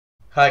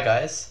Hi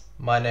guys,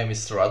 my name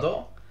is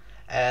Rado,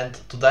 and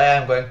today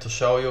I'm going to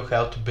show you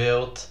how to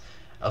build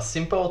a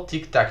simple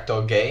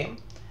tic-tac-toe game.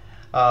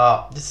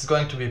 This is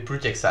going to be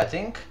pretty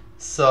exciting,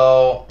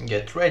 so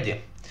get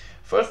ready.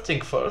 First thing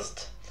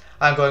first,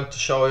 I'm going to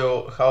show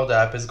you how the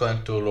app is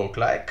going to look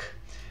like.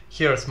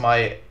 Here's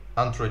my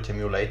Android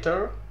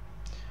emulator,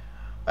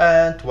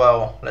 and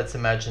well, let's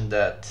imagine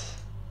that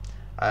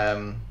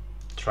I'm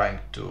trying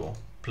to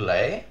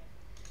play,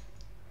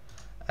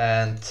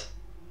 and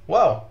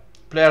well,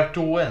 player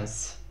 2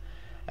 wins.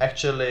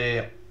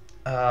 Actually,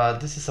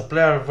 this is a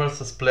player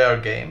versus player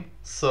game,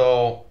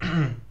 so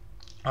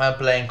I'm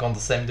playing on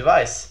the same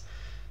device.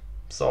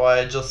 So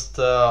I just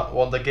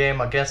won the game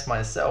against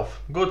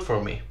myself. Good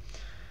for me.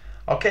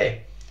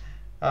 Okay,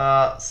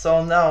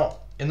 so now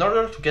in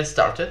order to get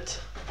started,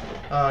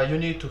 you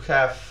need to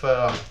have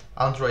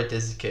Android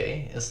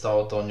SDK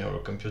installed on your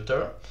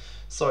computer.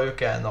 So you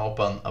can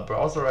open a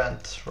browser and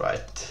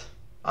write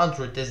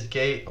Android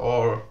SDK,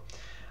 or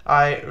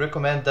I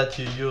recommend that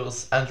you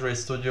use Android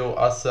Studio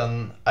as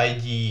an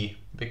IDE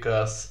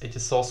because it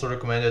is also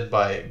recommended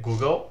by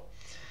Google,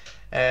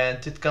 and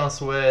it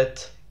comes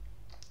with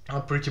a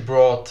pretty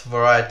broad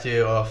variety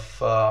of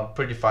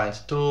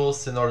predefined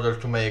tools in order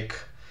to make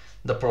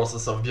the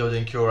process of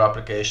building your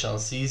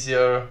applications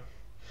easier.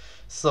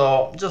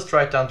 So just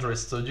write Android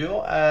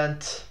Studio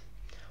and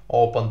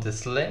open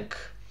this link.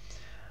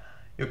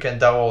 You can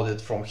download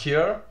it from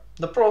here.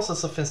 The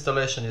process of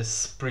installation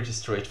is pretty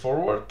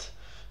straightforward.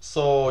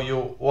 So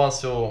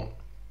once you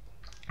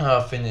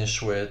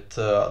finish with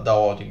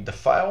downloading the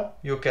file,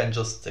 you can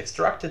just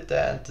extract it,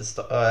 and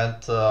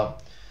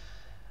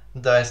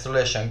the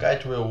installation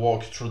guide will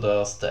walk through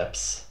the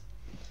steps.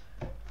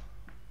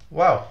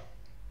 Wow!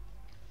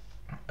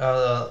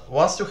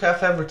 Once you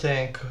have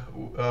everything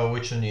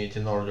which you need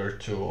in order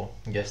to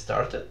get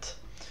started,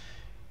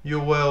 you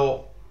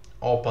will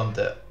open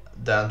the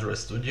Android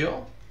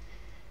Studio,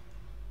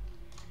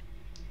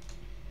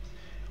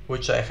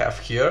 which I have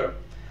here.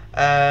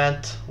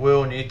 And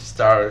we'll need to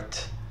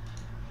start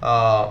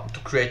to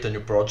create a new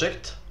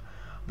project.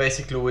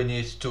 Basically, we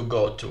need to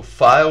go to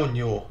File,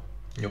 New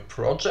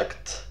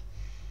Project,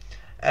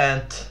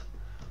 and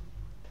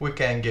we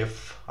can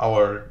give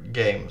our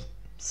game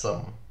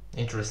some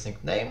interesting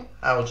name.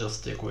 I'll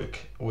just stick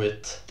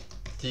with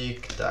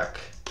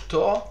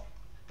Tic-Tac-Toe.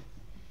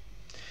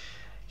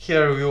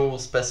 Here you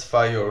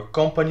specify your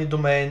company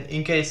domain.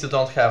 In case you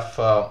don't have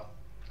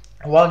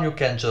one, you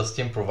can just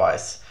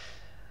improvise.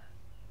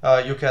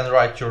 You can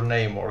write your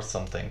name or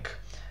something.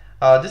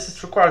 This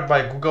is required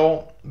by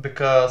Google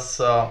because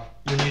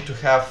you need to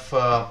have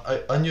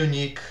a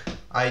unique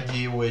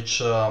ID which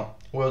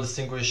will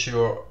distinguish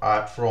your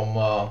app from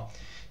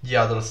the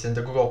others in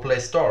the Google Play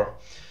Store.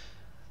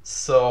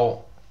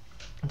 So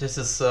this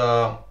is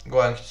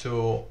going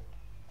to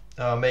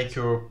make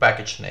your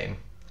package name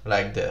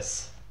like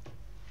this.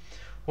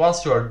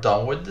 Once you are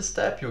done with this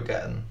step, you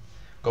can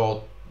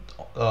go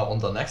on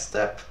the next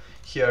step.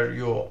 Here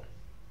you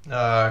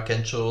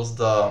can choose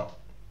the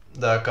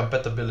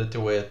compatibility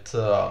with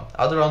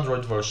other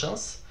Android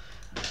versions.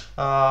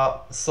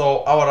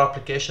 So our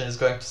application is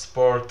going to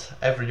support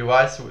every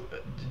device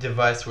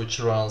which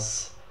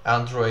runs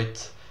Android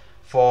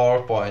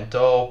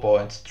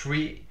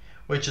 4.0.3,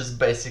 which is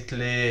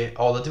basically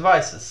all the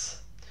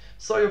devices.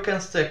 So you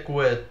can stick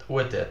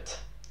with it,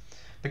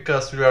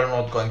 because we are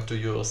not going to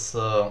use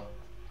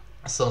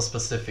some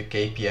specific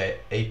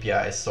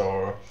APIs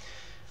or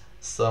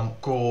some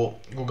cool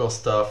Google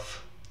stuff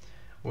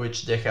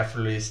which they have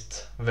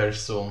released very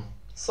soon.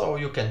 So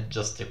you can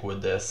just stick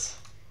with this.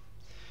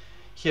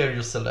 Here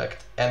you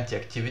select empty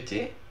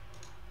activity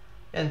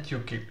and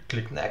you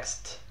click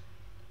next.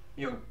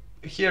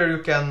 Here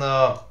you can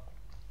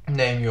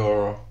name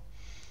your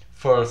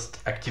first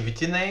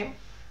activity name.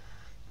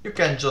 You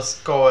can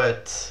just call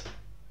it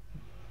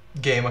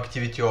game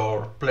activity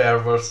or player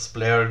versus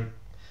player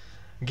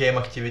game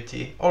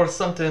activity, or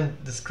something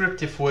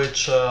descriptive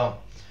which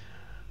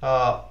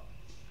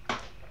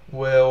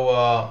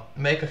will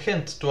make a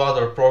hint to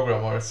other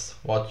programmers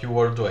what you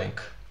were doing.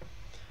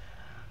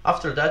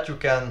 After that, you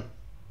can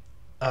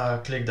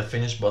click the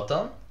finish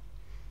button.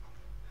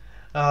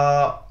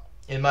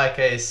 In my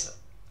case,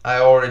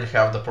 I already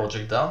have the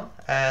project done,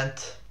 and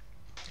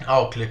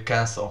I'll click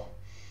cancel.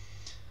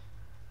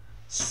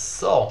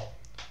 So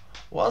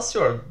once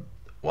you are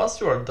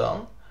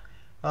done,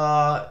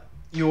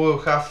 you will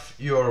have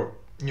your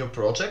new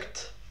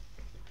project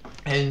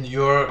and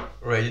you're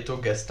ready to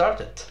get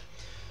started.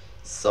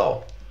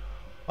 So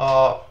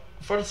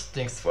first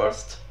things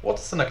first, what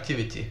is an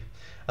activity?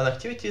 An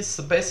activity is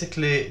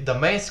basically the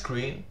main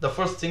screen, the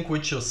first thing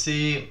which you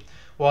see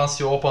once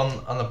you open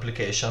an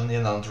application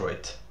in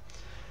Android.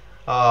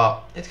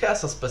 It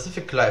has a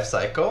specific life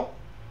cycle,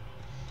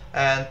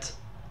 and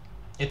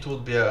it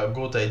would be a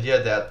good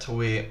idea that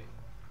we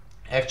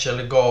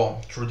actually go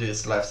through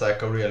this life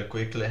cycle really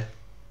quickly.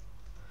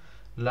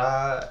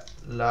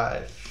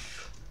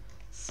 Life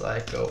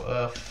cycle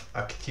of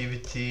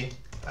activity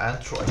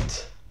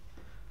Android.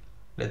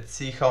 Let's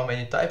see how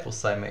many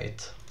typos I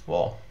made.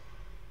 Whoa.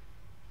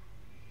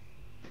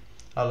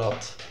 a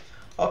lot.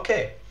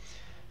 Okay,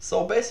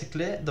 so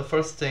basically the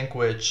first thing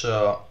which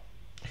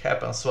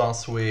happens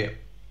once we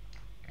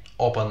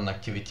open an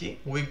activity,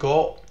 we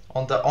go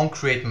on the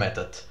onCreate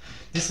method.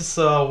 This is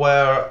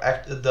where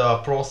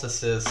the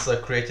process is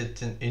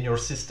created in your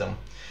system.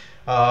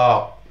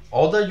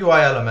 All the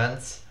UI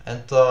elements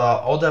and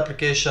all the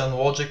application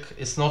logic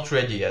is not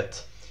ready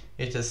yet.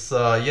 It is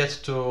yet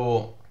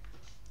to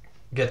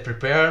get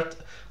prepared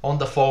on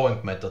the following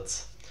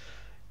methods.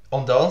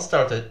 On the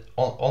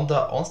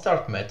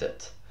onStart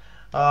method,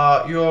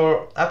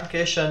 your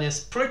application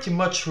is pretty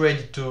much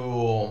ready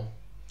to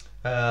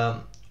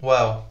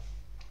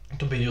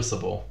to be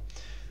usable.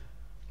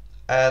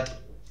 And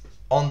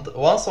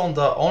once on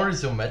the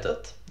onResume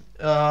method,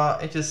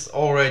 it is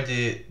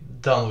already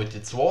done with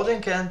its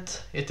loading and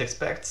it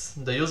expects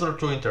the user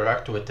to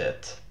interact with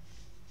it.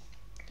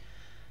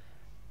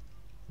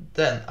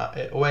 Then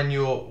when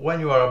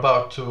you are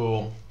about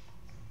to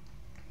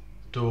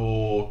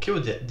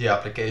kill the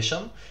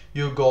application,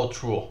 you go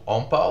through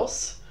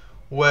onPause,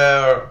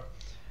 where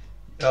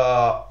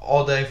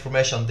all the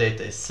information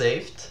data is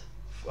saved,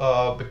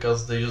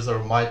 because the user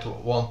might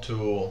want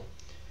to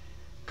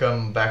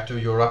come back to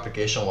your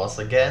application once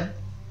again.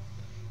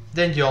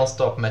 Then the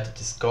onStop method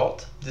is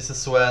called. This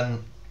is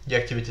when the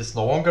activity is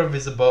no longer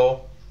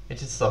visible.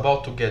 It is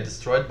about to get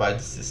destroyed by the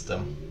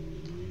system.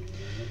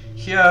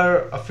 Here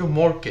are a few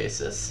more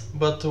cases,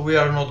 but we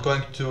are not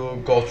going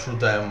to go through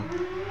them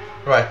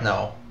right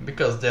now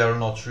because they are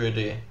not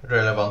really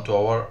relevant to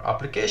our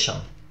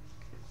application.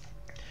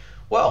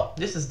 Well,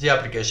 this is the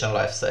application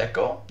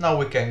lifecycle. Now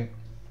we can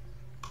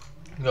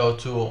go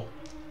to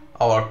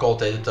our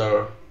code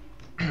editor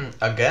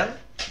again,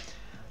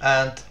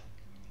 and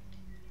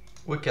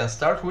we can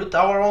start with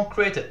our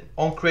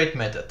onCreate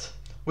method,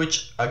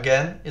 which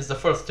again is the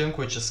first thing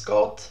which is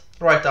called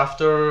right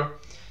after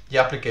the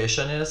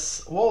application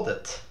is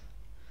loaded.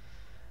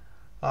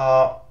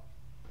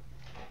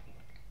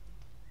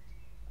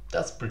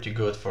 That's pretty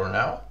good for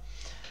now.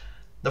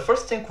 The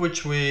first thing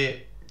which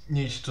we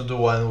need to do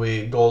when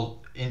we go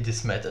in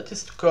this method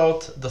is to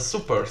call the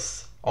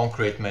supers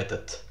onCreate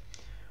method.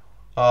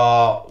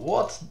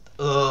 What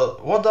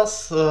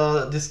does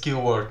this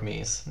keyword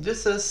means?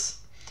 This is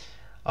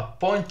a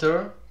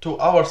pointer to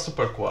our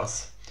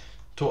superclass,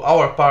 to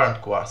our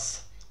parent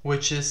class,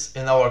 which is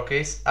in our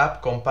case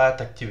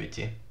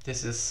app_compat_activity.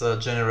 This is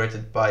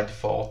generated by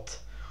default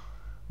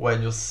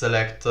when you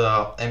select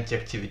empty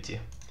activity.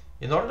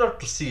 In order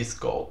to see its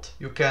code,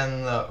 you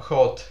can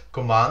hold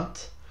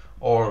Command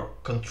or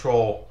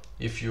Control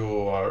if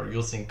you are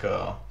using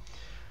a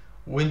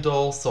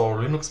Windows or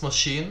Linux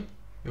machine.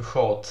 You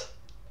hold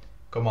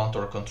Command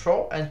or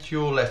Control and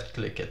you left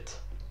click it.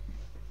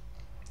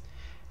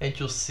 And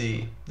you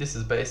see this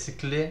is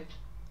basically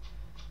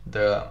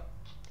the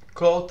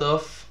code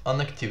of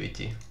an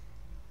activity.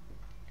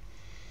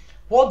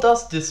 What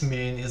does this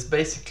mean is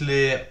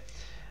basically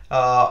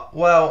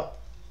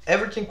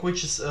everything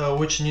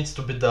which needs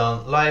to be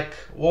done, like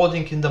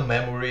loading in the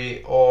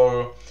memory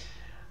or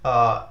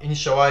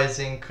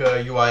initializing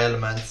UI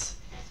elements.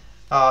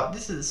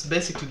 This is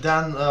basically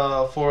done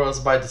for us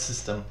by the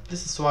system.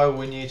 This is why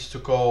we need to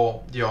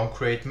call the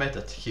onCreate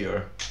method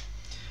here.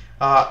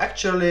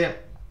 Actually,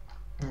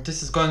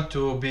 this is going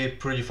to be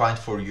predefined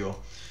for you,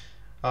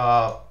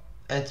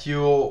 and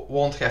you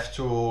won't have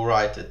to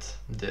write it.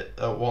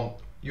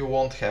 You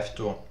won't have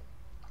to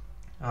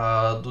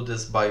do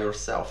this by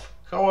yourself.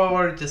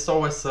 However, it is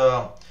always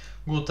a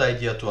good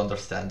idea to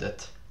understand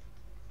it.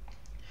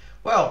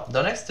 Well,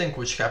 the next thing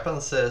which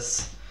happens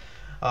is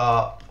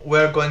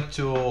we're going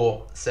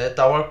to set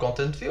our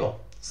content view.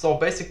 So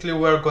basically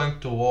we're going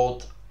to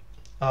load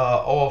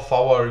all of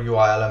our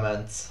UI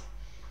elements,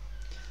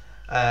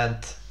 and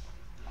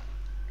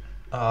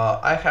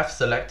I have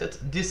selected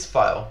this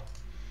file.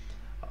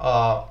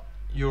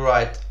 You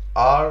write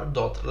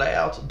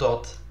r.layout.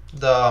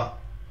 The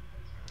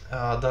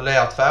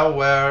layout file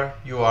where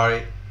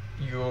your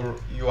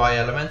UI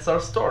elements are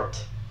stored.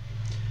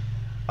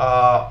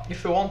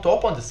 If you want to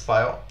open this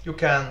file, you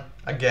can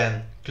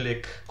again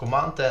click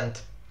Command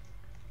and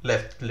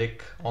left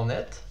click on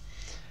it,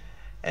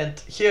 and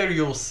here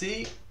you'll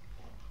see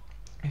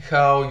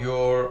how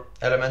your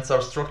elements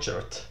are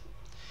structured.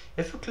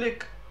 If you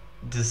click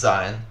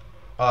Design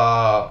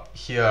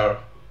here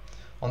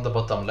on the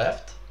bottom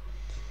left,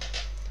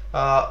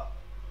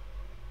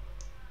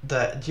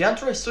 the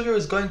Android Studio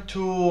is going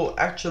to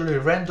actually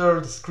render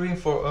the screen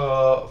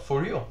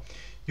for you.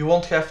 You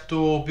won't have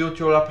to build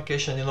your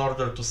application in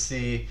order to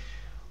see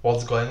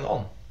what's going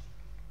on.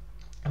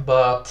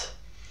 But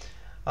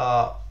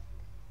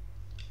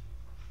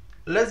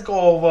let's go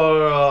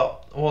over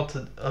what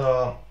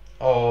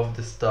all of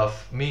this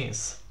stuff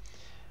means.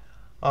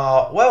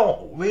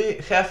 Well, we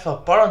have a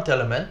parent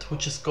element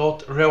which is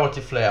called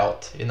relative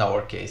layout in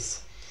our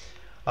case.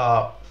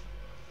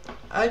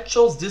 I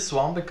chose this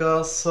one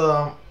because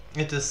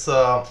it is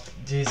the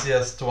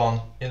easiest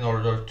one in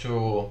order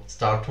to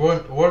start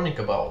learning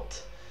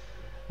about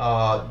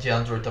the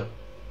Android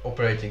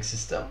operating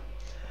system.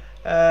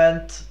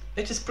 And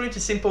it is pretty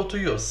simple to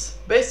use.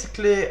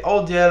 Basically,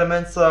 all the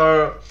elements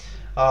are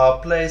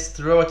placed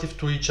relative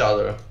to each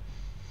other.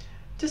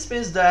 This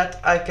means that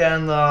I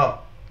can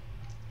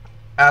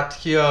add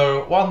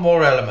here one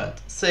more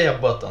element, say a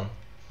button.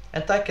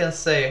 And I can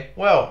say,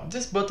 well,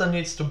 this button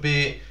needs to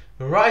be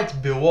right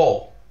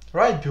below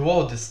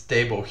this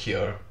table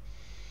here.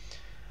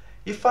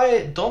 If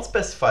I don't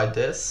specify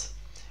this,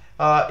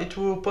 it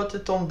will put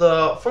it on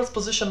the first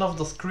position of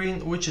the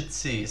screen which it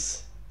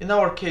sees. In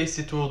our case,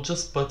 it will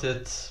just put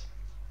it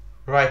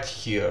right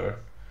here,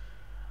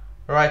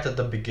 right at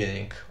the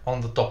beginning,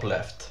 on the top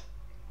left.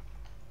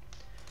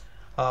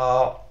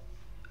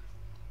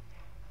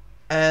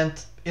 And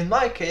in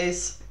my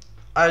case,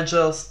 I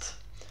just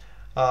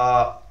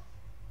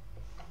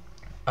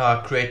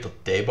create a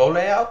table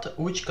layout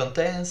which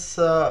contains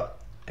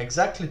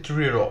exactly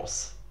 3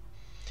 rows.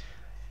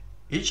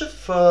 Each of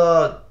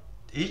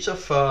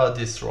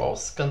these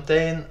rows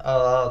contain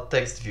a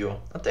text view.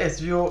 A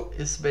text view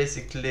is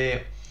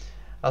basically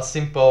a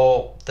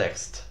simple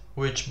text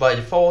which by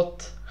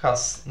default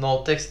has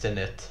no text in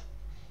it.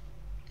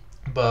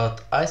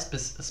 But I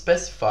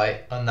specify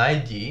an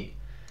ID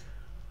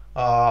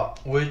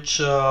which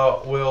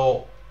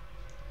will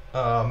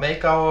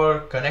make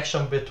our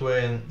connection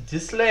between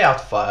this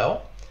layout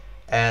file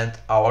and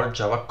our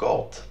Java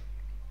code.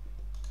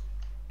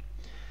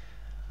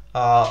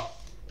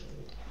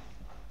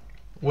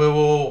 We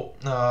will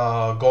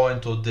go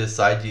into these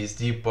IDs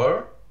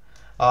deeper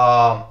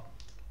at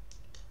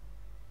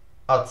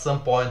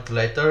some point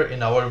later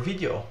in our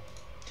video.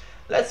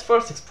 Let's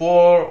first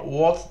explore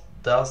what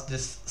does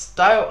this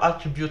style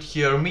attribute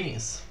here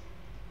means.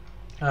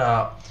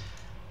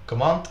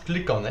 Command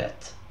click on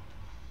it,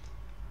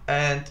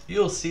 and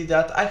you'll see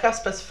that I have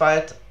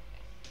specified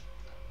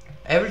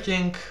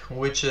everything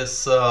which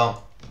is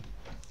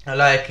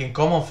like in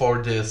common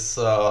for these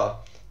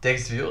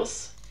text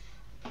views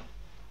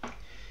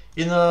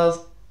in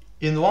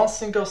one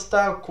single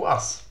style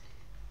class.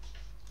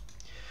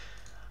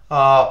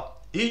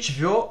 Each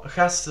view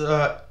has,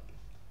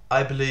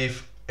 I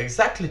believe,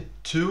 exactly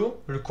 2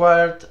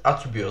 required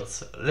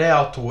attributes: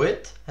 layout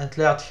width and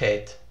layout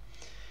height.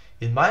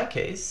 In my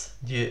case,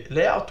 the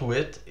layout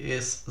width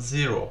is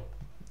 0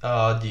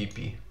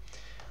 dp.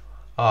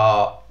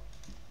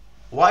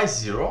 Why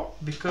 0?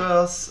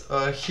 Because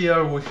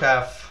here we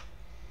have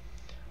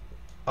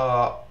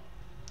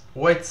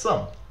weight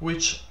sum,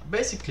 which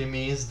basically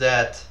means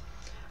that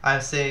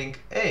I'm saying,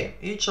 hey,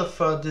 each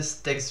of these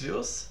text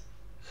views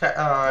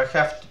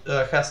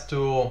has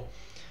to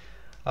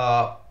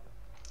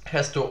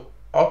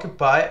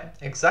occupy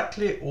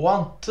exactly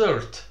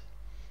 1/3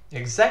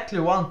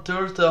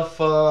 of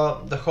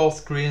the whole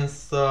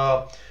screen's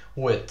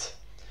width,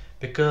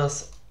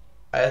 because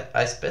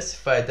I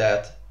specify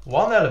that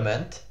one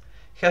element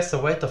has a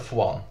weight of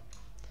 1.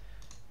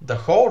 The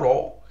whole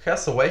row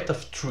has a weight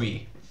of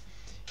 3.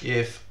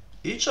 If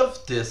each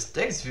of these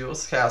text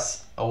views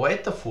has a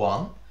weight of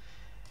 1,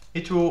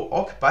 it will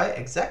occupy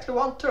exactly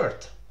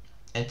 1/3.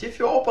 And if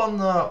you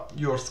open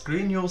your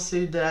screen, you'll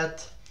see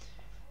that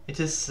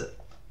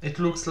it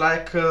looks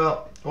like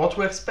what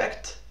we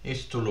expect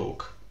it to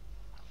look.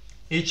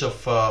 Each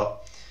of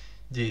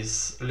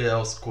these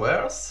little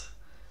squares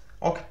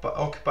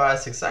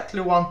occupies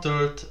exactly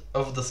 1/3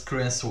 of the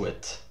screen's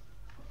width,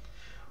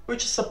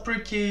 which is a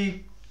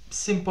pretty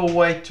simple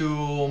way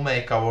to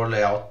make our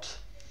layout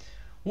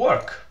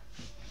work.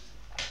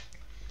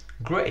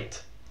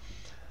 Great.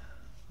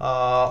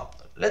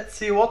 Let's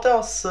see what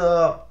else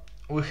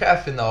we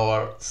have in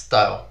our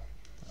style.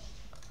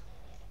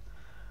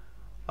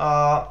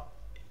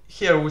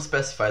 Here we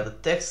specify the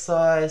text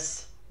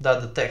size,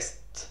 that the text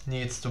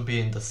needs to be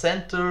in the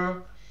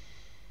center.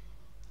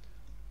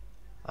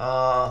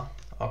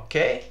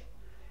 Okay.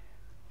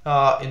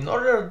 In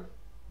order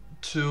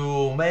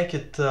to make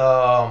it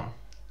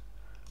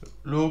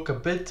look a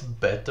bit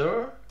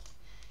better,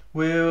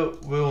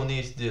 we'll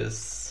need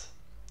this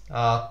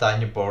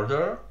tiny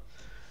border,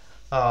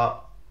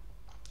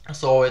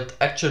 so it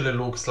actually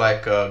looks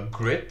like a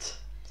grid.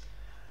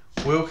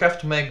 We'll have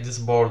to make this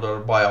border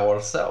by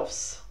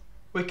ourselves.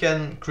 We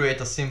can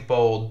create a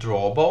simple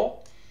drawable.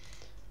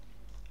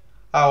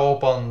 I'll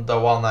open the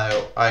one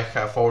I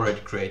have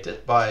already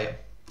created by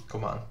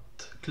command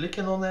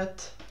clicking on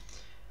it,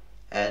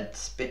 and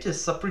it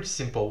is a pretty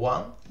simple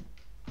one.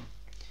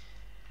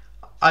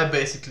 I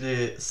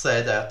basically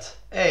say that,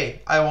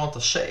 hey, I want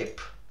a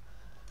shape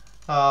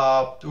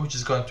which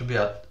is going to be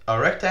a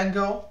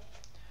rectangle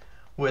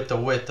with a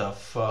width of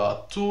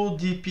 2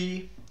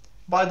 dp.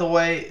 By the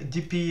way,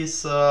 dp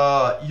is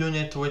a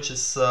unit which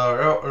is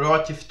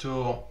relative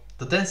to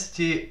the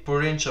density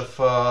per inch of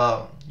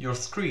your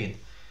screen.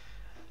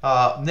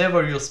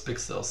 Never use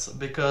pixels,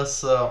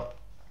 because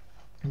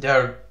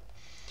they're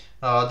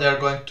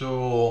going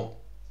to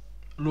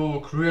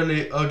look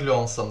really ugly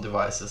on some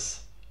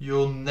devices.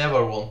 You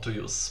never want to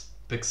use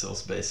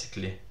pixels,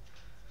 basically.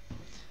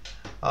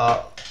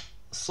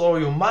 So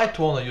you might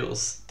want to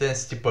use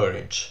density per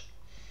inch.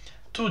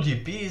 2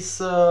 dp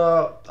is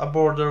a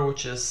border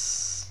which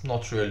is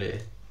not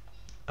really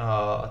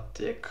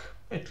thick.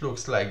 it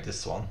looks like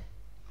this one.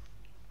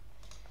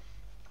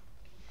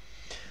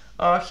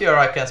 Here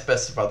I can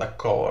specify the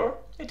color.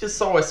 It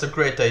is always a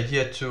great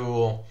idea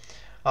to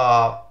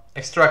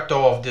extract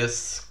all of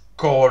these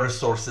color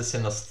resources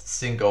in a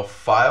single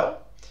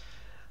file.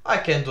 I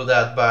can do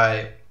that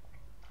by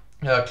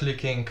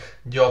clicking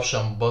the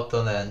option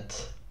button and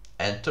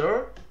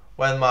enter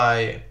when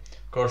my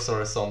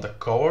cursor is on the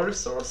color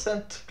resource,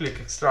 and click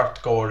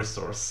extract color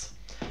resource.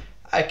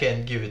 I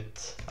can give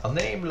it a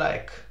name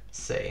like,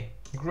 say,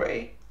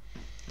 gray,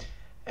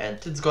 and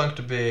it's going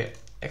to be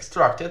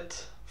extracted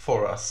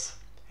for us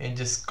in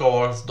this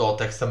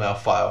colors.xml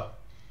file.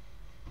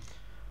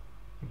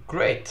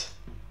 Great.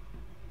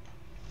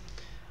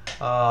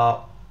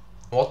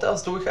 What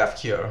else do we have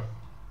here?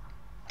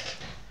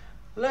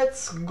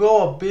 Let's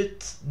go a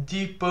bit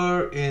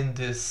deeper in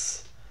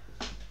this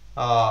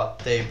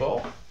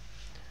table.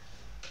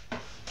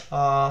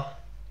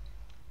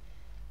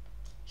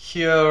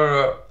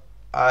 Here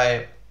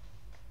I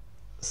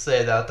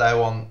say that I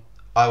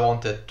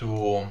wanted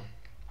to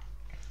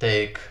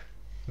take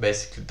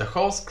basically the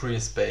whole screen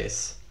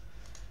space,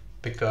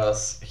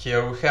 because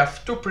here we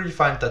have two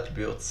predefined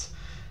attributes.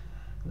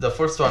 The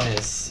first one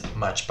is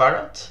match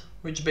parent,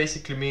 which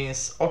basically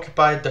means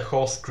occupy the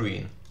whole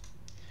screen.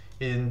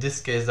 In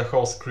this case, the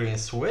whole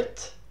screen's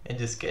width. In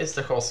this case,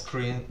 the whole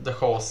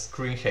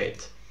screen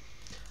height.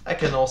 I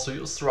can also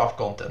use wrap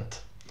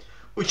content,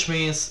 which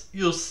means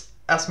use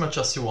as much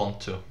as you want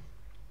to,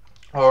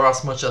 or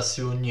as much as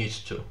you need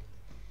to.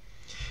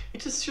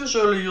 It is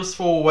usually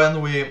useful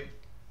when we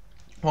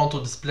want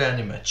to display an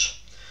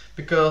image,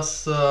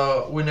 because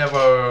we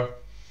never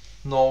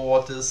know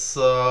what is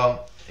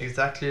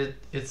exactly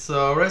its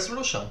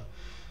resolution.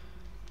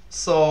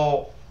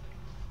 So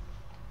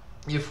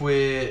if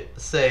we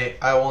say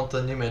I want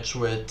an image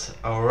with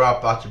a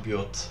wrap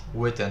attribute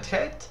width and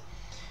height,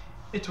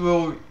 it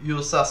will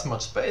use as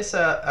much space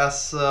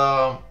as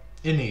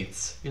it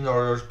needs in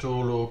order to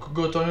look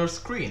good on your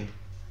screen.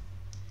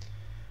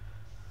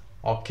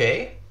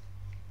 Okay.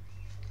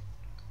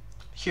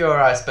 Here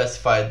I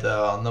specify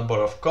the number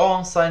of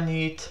columns I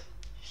need.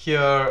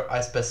 Here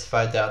I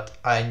specify that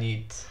I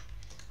need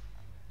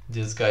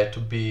this guy to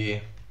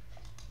be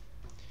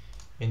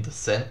in the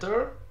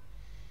center,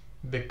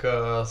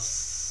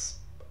 because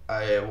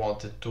I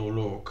want it to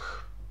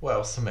look,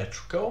 well,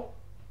 symmetrical.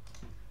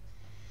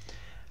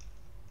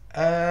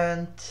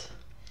 And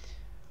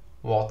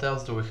what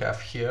else do we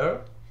have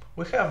here?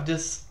 We have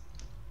this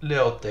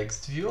little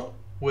text view,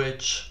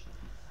 which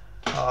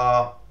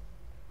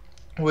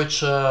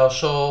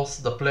shows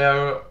the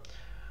player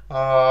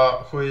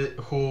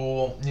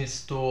who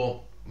needs to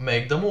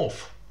make the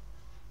move.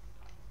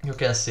 You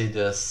can see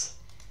this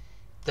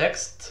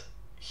text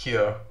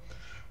here.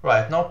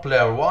 Right now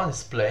player 1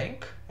 is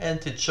playing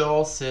and it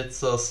shows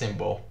its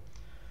symbol.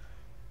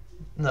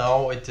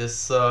 Now it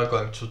is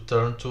going to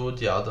turn to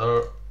the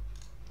other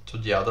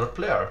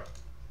player.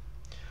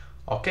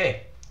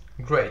 Okay,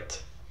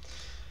 great.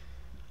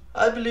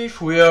 I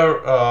believe we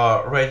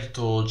are ready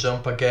to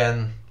jump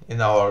again in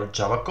our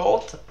Java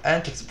code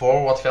and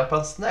explore what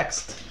happens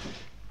next.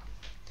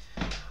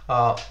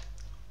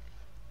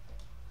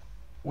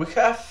 We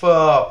have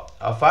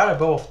a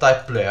variable of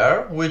type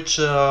player, which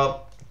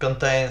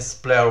contains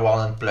player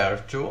 1 and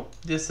player 2.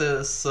 This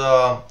is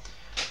for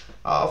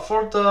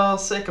the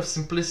sake of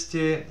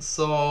simplicity,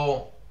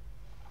 so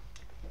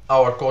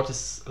our code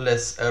is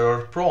less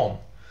error prone.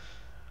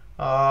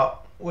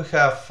 We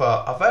have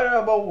a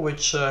variable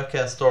which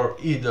can store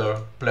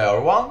either player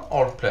 1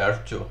 or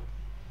player 2.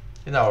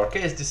 In our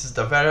case, this is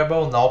the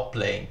variable now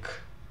playing.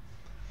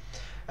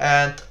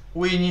 And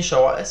we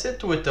initialize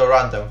it with a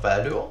random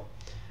value.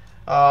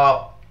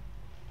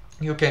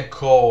 You can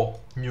call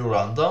new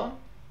random,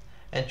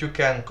 and you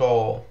can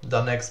call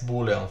the next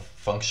boolean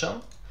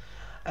function.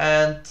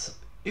 And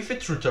if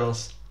it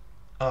returns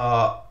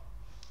a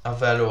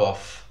value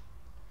of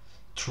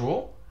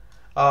true,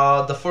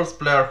 the first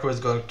player who is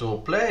going to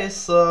play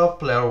is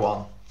player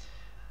 1.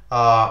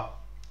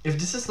 If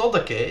this is not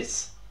the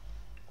case,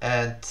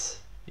 and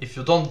if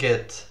you don't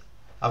get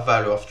a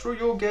value of true,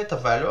 you get a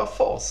value of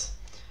false,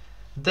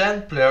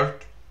 then player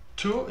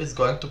 2 is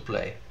going to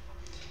play.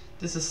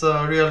 This is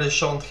a really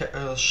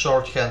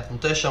shorthand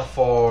notation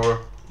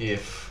for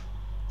if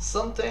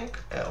something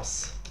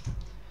else.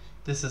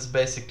 This is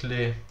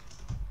basically,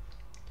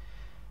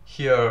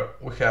 here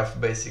we have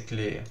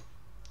basically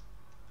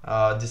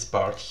this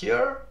part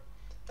here,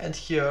 and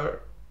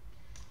here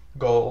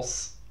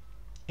goes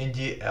in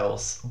the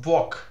else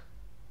block,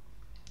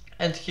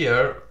 and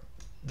here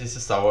this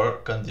is our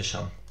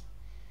condition.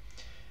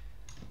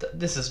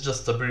 This is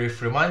just a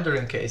brief reminder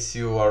in case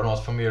you are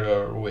not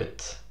familiar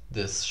with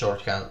this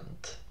shorthand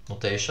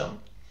notation.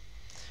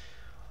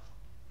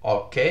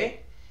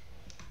 Okay,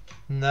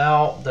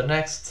 now the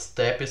next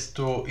step is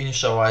to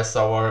initialize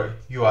our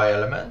UI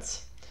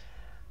elements.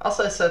 As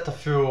I said a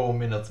few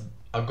minutes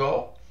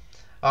ago,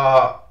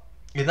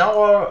 in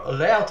our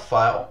layout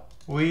file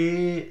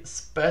we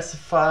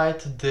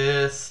specified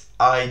these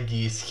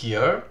IDs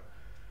here,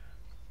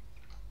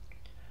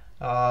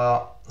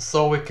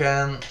 so we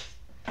can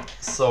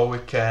so we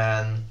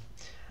can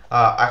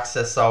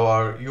access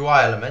our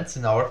UI elements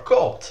in our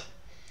code.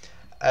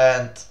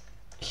 And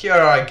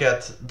here I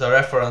get the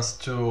reference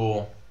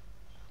to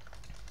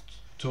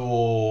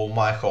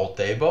my whole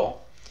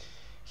table.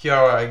 Here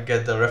I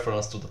get the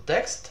reference to the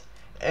text,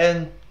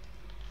 and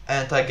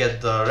I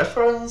get the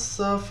reference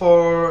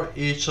for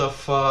each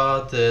of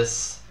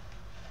these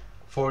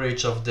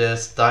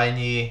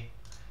tiny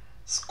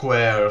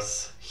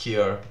squares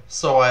here,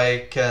 so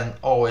I can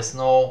always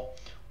know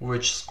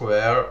which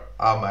square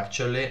I'm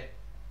actually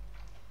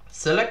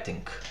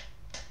selecting.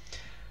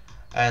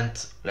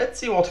 And let's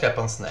see what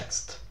happens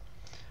next.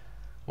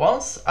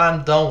 Once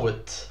I'm done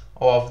with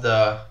all of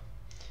the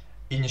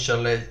initial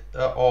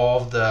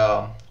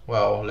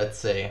let's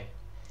say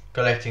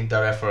collecting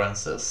the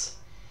references,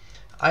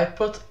 I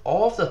put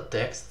all of the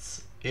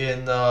texts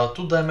in a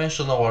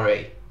two-dimensional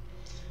array.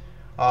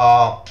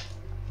 I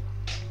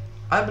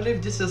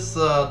believe this is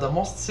the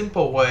most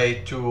simple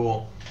way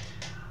to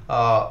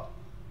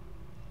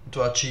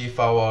achieve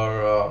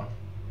our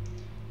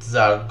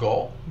desired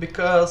goal,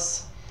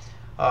 because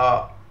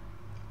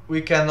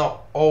we can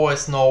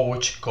always know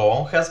which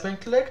column has been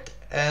clicked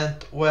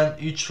and when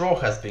each row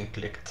has been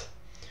clicked.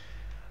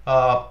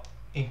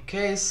 In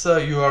case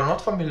you are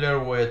not familiar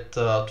with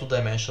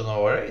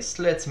two-dimensional arrays,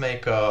 let's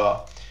make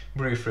a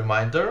brief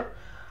reminder.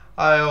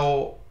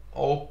 I'll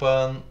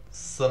open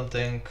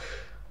something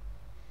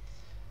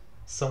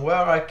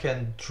somewhere I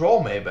can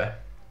draw, maybe.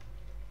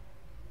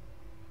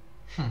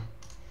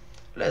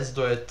 Let's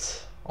do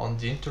it on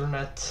the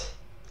internet.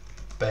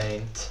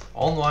 Paint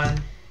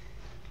online.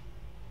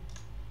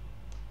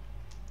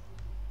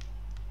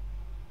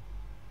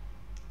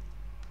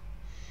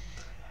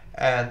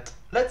 And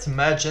let's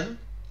imagine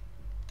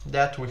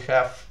that we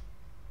have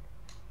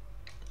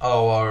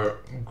our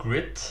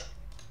grid,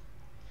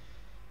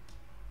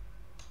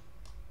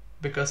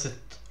 because it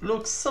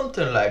looks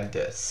something like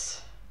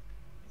this.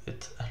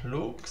 It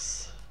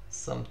looks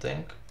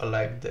something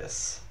like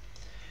this.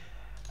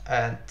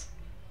 And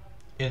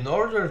in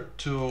order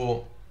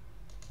to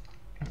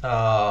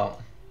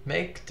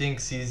make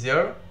things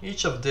easier,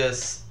 each of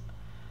these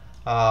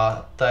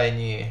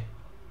tiny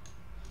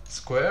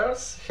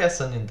squares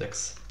has an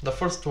index. The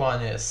first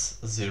one is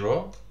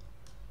 0,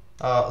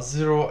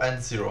 0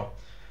 and 0,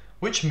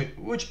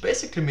 which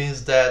basically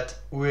means that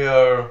we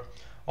are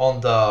on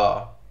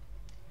the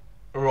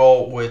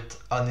row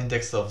with an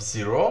index of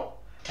 0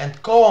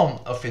 and column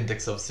of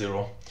index of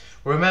 0.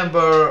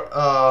 Remember,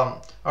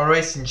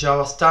 arrays in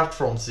Java start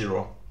from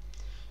 0.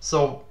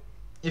 So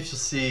if you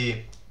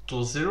see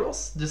 2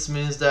 zeros, this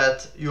means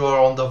that you are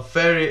on the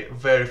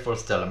very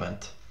first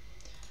element.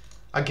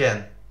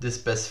 Again, this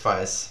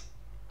specifies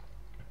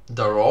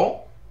the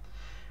row,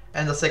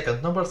 and the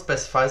second number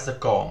specifies the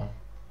column.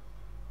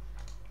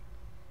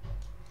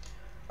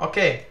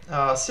 Okay,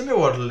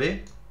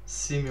 similarly,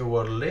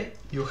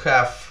 you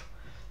have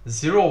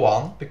 0,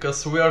 1,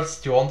 because we are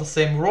still on the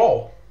same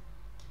row.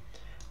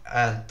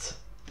 And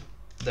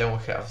then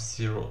we have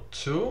 0,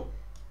 2.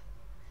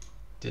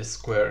 This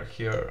square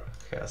here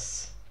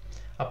has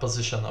a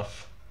position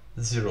of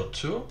 0,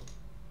 2.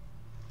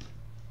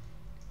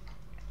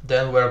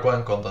 Then we're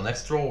going on the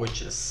next row,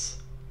 which is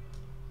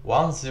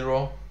 1,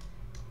 0.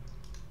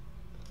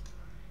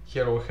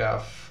 Here we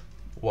have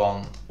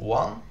 1,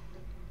 1.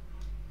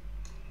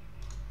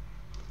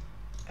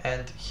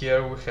 And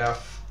here we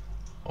have,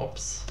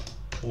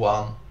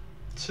 1,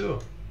 2.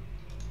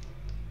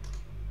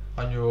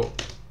 A new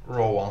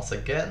row once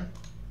again.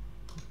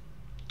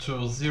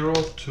 2, 0,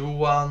 2,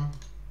 1,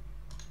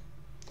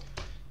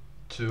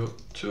 2,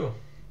 2.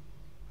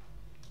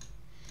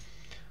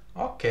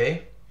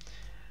 Okay.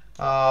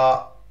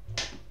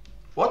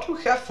 What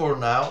we have for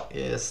now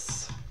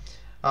is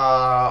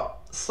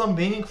some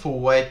meaningful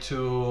way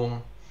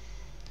to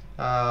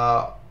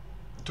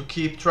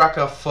keep track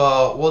of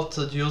what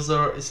the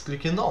user is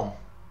clicking on.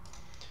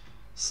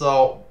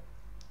 So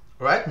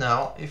right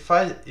now, if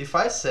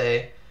I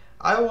say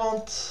I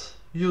want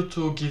you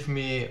to give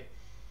me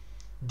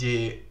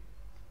the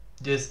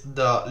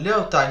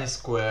little tiny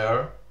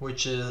square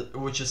which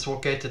is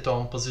located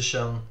on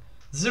position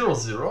 0,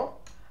 0,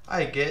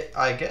 I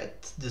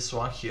get this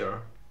one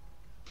here.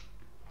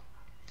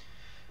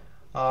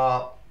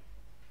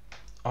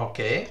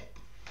 Okay,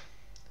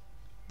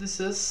 this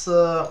is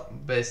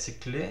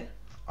basically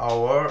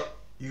our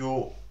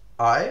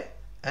UI,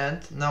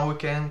 and now we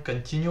can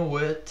continue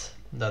with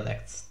the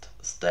next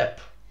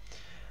step.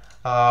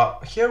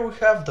 Here we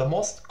have the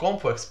most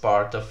complex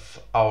part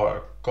of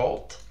our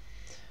code.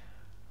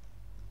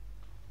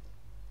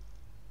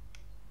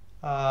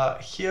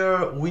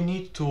 Here we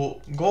need to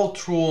go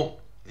through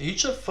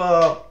each of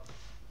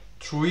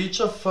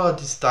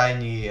these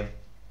tiny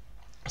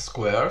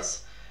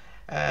squares,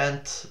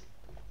 and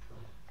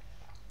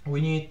we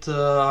need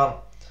to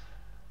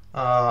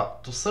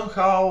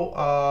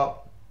somehow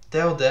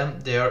tell them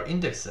their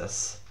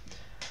indexes.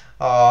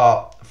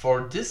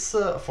 For this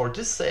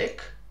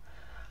sake,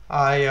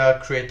 I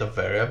create a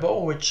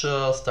variable which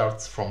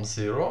starts from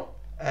 0,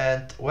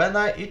 and when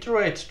I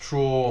iterate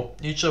through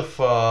each of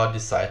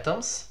these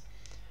items,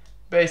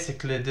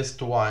 basically these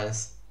two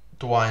lines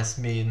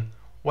mean,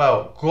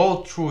 well,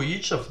 go through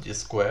each of these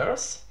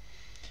squares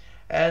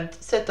and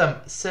set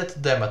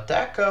them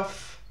attack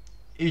of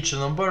each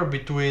number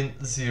between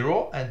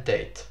 0 and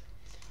 8.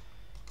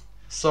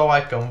 So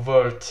I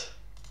convert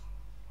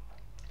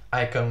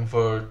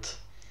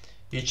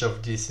each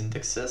of these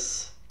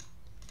indexes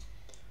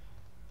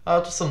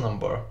to some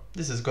number.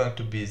 This is going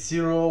to be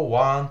 0,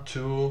 1,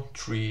 2,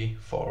 3,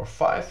 4,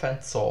 5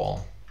 and so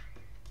on.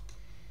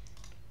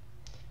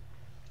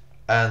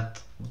 And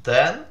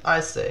then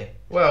I say,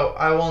 well,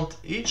 I want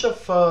each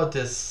of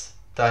these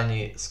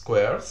tiny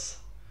squares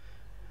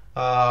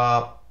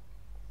to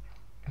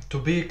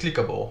be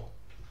clickable.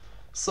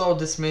 So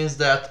this means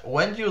that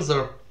when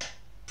user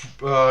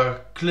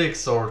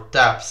clicks or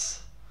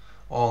taps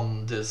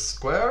on this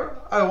square,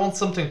 I want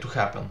something to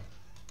happen.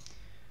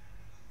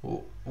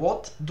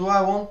 What do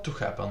I want to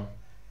happen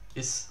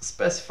is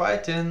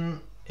specified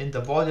in the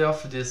body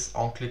of this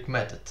onClick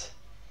method.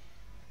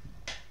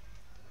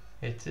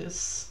 It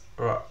is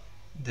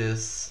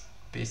this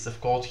piece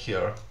of code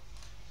here.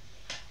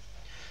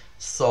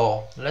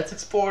 So let's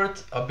explore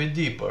it a bit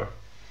deeper.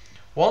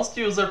 Once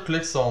the user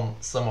clicks on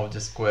some of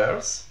the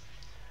squares,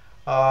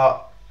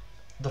 the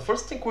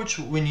first thing which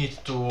we need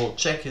to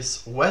check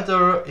is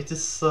whether it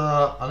is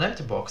an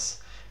empty box,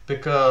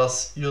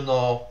 because you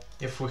know,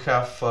 if we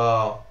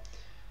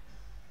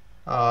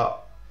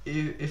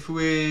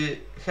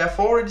have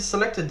already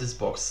selected this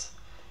box,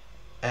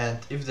 and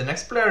if the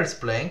next player is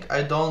playing,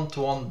 I don't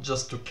want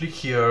just to click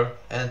here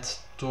and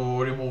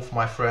to remove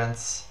my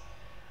friend's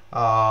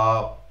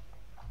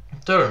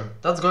turn.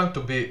 That's going to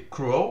be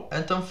cruel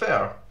and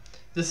unfair.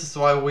 This is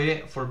why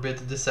we forbid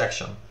this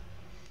action.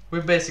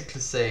 We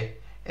basically say,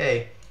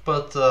 hey,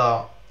 but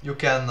you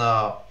can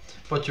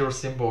put your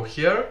symbol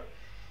here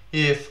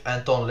if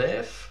and only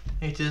if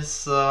it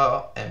is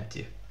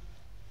empty.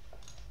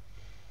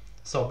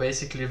 So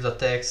basically if the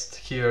text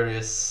here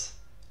is,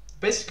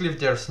 basically if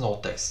there's no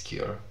text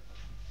here.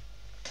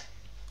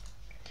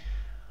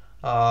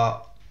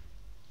 The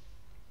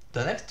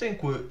next thing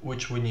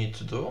which we need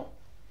to do,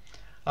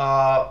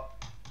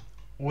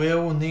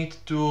 we'll need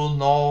to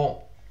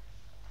know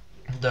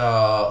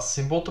the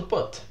symbol to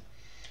put.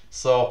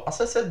 So as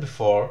I said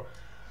before,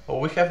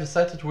 we have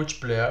decided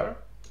which player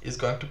is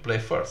going to play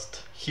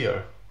first,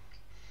 here.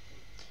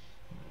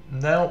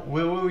 Now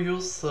we will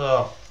use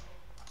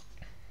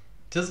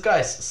this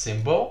guy's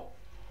symbol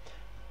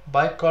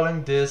by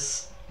calling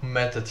this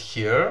method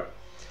here,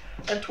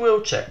 and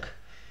we'll check.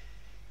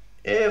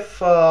 If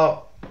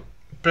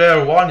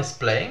player 1 is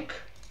playing,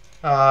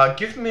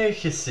 give me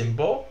his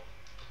symbol.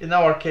 In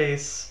our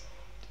case,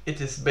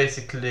 it is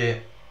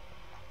basically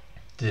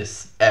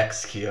this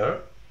X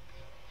here.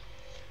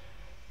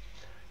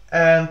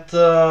 And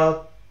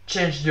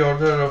change the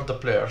order of the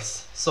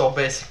players. So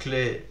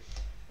basically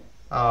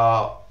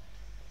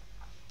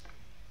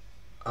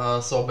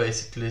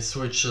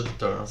switch the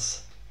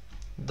turns.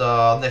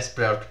 The next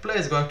player to play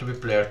is going to be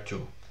player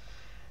 2.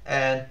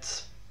 And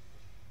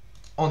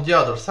on the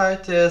other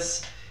side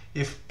is,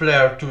 if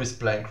player 2 is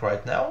playing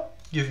right now,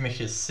 give me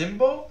his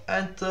symbol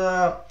and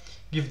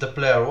give the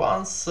player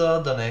 1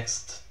 the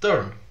next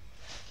turn.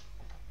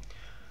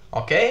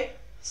 Okay,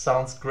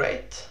 sounds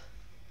great.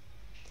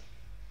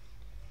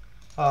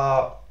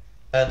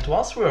 And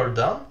once we are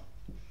done,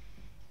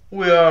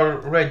 we are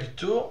ready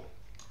to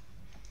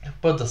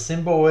put the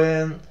symbol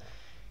in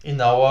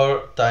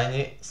our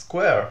tiny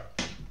square.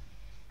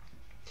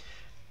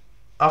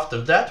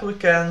 After that, we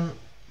can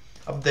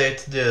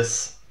update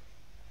this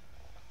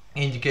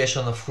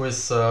indication of who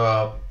is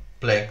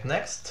playing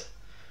next.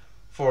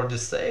 For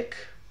this sake,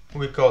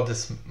 we call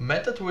this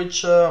method,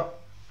 which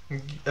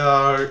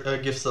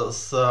gives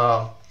us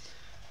a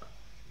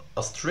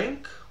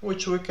string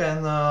which we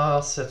can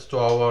set to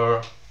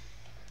our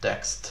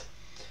text.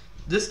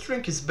 This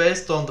string is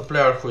based on the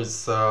player who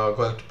is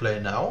going to play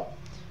now.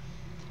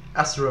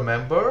 As you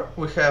remember,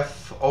 we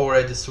have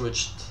already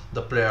switched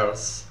the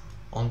players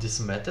on this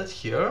method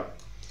here.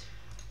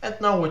 And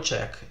now we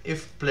check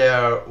if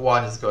player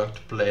 1 is going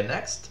to play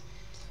next.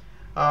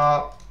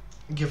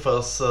 Give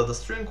us the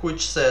string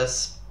which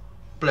says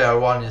player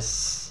 1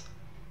 needs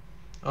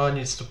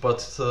to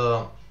put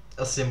a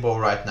symbol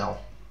right now.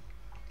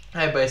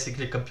 I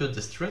basically compute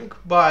the string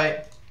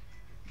by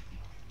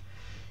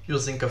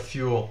using a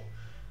few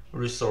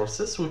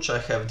resources which I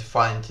have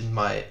defined in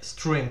my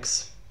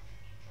strings.xml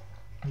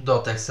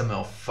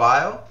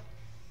file,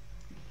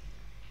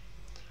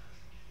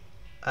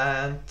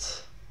 and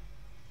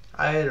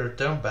I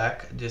return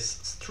back this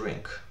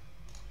string.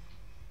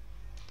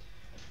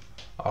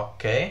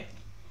 Okay,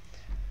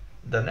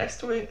 the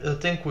next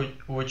thing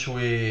which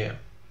we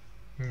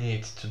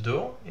need to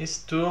do is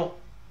to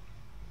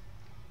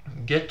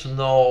get to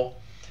know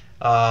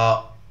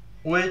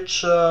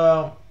which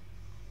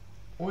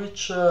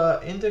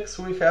index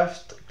we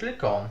have to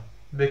click on,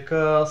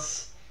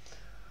 because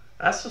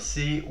as you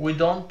see, we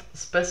don't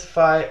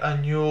specify a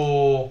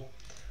new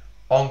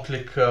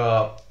onClick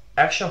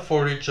action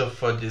for each of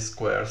these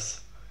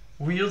squares.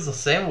 We use the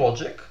same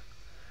logic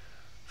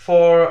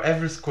for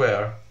every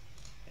square.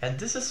 And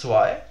this is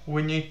why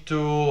we need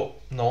to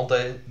know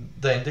the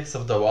index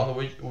of the one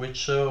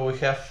which we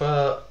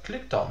have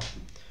clicked on.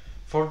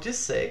 For this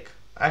sake,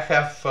 I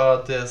have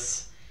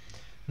this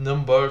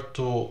number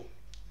to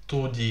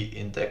 2D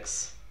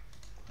index,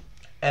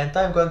 and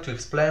I'm going to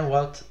explain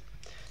what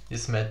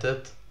this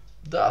method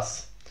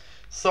does.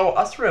 So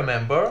as you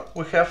remember,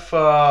 we have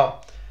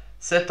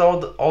set all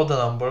the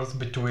numbers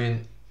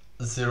between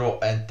 0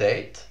 and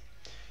 8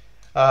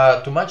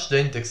 to match the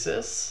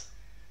indexes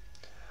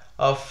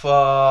of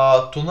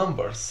two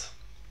numbers.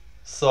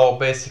 So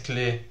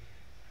basically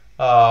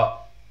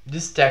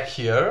this tag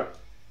here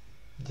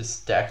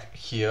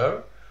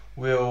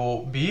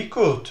will be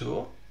equal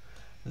to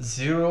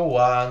 0,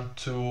 1,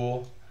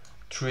 2,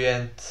 3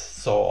 and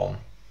so on.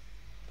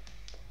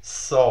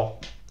 So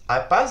I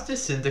pass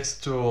this index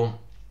to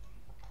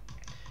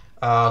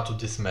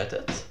this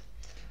method,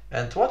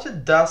 and what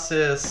it does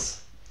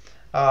is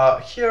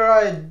here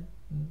I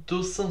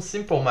do some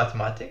simple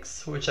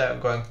mathematics, which I'm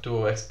going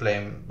to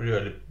explain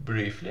really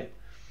briefly.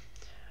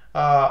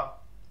 Let's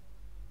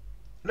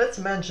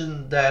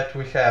imagine that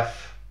we have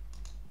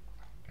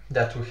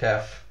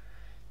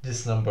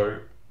this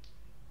number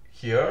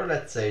here.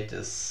 Let's say it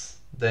is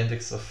the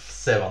index of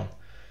 7,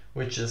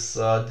 which is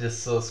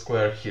this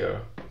square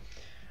here.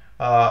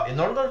 In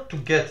order to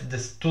get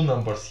these two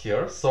numbers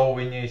here, so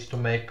we need to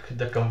make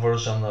the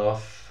conversion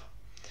of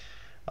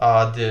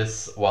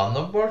this one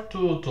number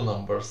to two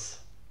numbers.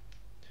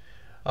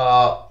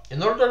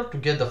 In order to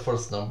get the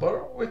first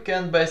number, we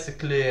can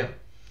basically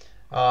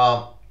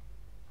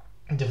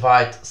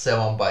divide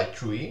 7 by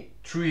 3.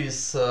 3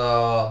 is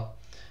the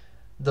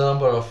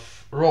number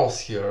of rows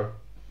here,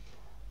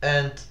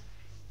 and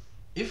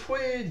if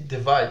we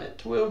divide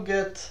it, we'll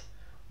get,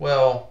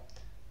 well,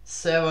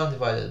 7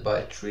 divided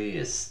by 3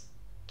 is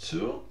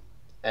 2,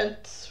 and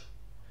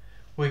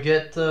we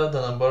get the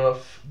number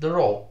of the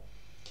row.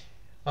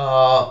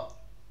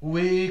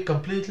 We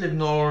completely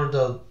ignore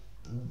the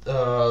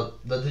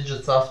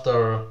digits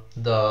after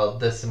the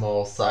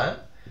decimal sign,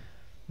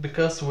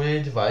 because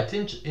we divide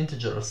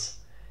integers,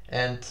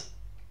 and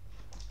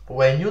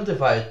when you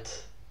divide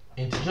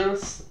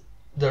integers,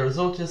 the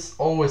result is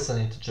always an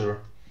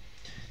integer.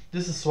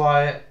 This is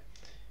why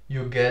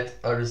you get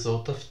a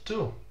result of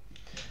 2.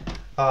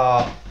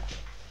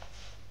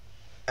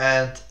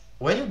 And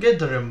when you get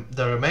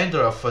the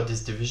remainder of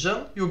this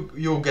division,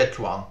 you get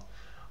 1.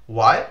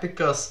 Why?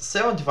 Because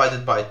 7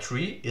 divided by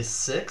 3 is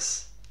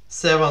 6.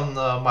 7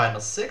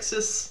 minus 6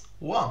 is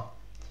 1.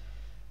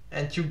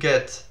 And you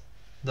get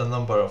the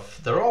number of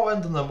the row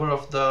and the number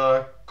of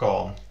the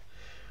column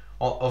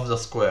of the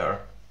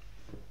square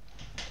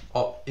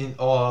in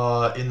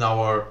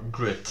our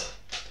grid.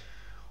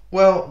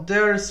 Well,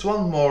 there is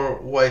one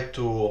more way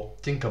to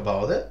think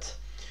about it.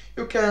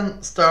 You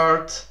can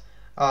start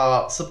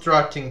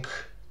subtracting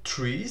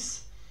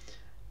 3's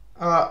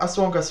as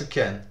long as you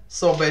can.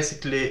 So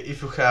basically,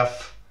 if you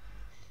have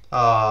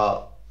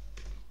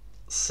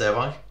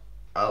 7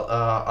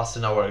 as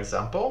in our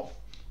example,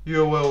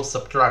 you will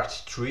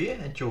subtract 3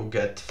 and you will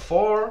get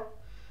 4.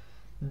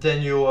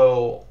 Then you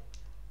will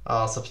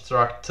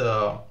subtract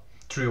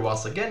 3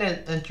 once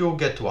again and you will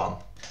get 1.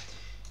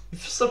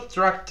 If you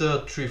subtract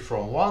 3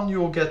 from 1, you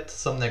will get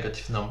some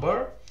negative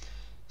number.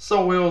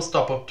 So we will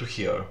stop up to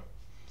here.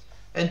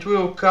 And we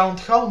will count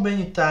how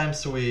many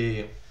times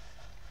we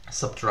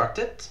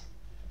subtracted.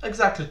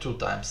 Exactly 2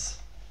 times.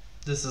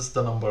 This is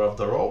the number of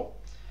the row.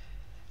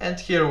 And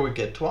here we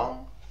get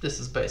 1. This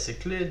is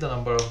basically the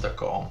number of the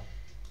column.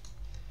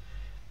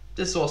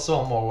 This was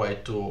one more way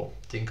to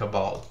think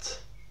about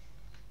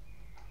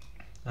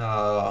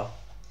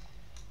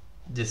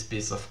this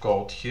piece of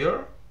code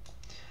here.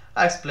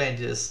 I explained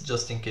this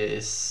just in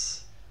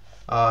case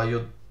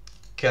you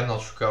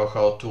cannot recall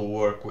how to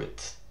work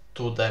with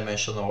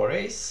two-dimensional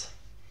arrays.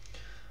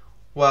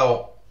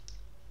 Well,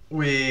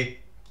 we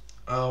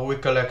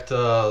collect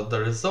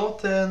the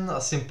result in a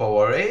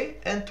simple array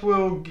and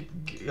we'll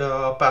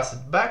pass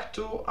it back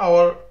to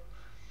our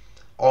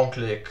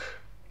onClick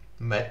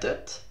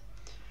method.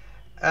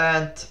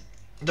 And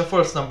the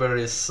first number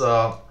is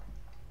the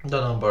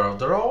number of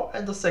the row,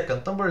 and the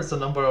second number is the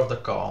number of the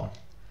column.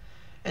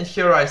 And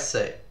here I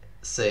say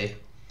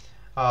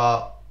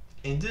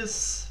in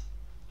this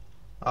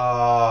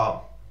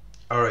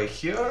array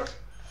here,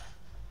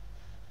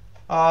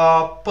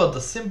 put the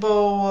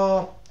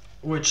symbol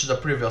which the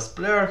previous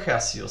player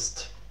has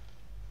used.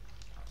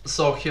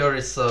 So here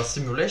is a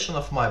simulation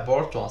of my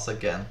board once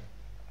again.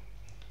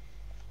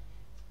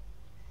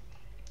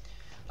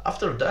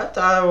 After that,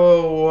 I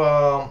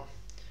will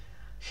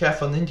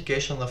have an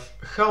indication of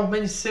how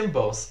many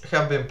symbols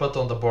have been put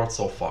on the board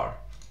so far.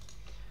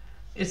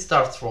 It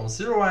starts from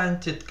 0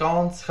 and it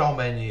counts how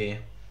many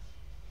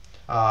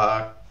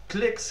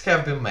clicks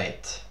have been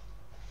made.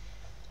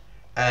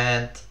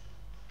 And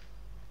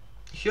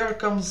here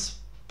comes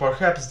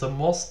perhaps the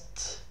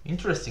most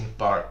interesting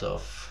part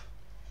of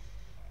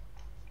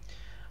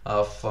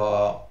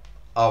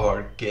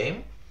our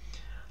game.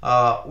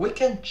 We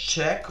can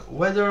check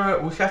whether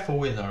we have a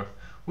winner.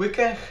 we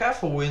can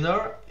have a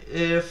winner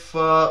if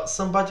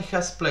somebody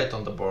has played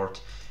on the board.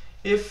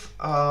 If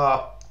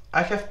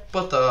I have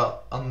put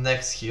an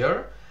X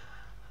here,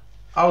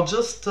 I'll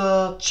just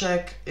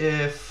check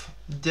if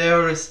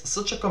there is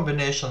such a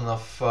combination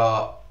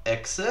of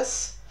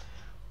X's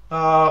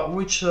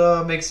which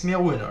makes me a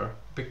winner,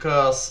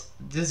 because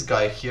this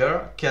guy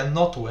here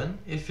cannot win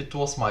if it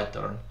was my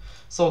turn.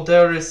 So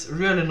there is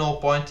really no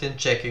point in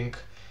checking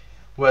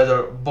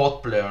whether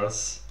both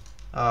players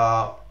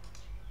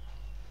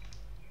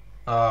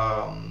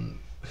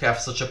have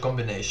such a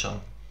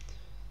combination.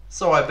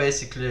 So I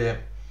basically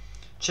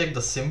check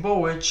the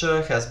symbol which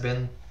has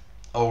been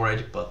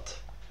already put.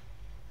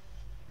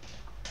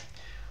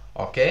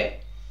 Okay,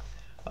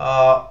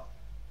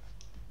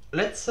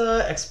 let's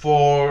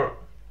explore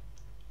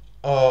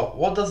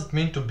what does it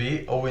mean to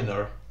be a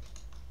winner.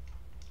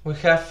 We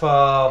have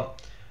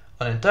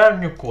an entire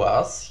new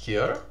class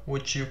here,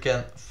 which you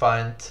can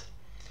find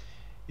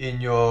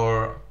in you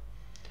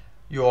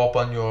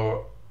open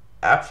your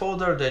app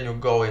folder, then you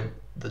go in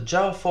the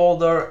Java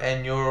folder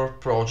and your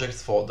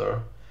projects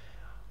folder.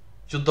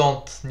 You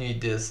don't need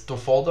these two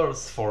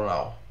folders for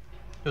now.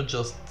 You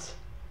just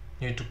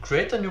need to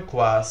create a new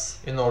class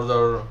in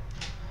order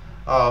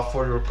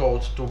for your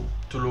code to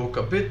look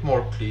a bit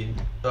more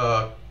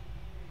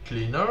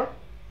cleaner,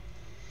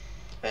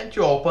 and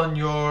you open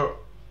your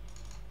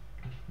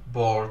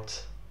board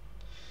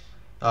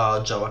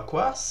Java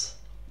class,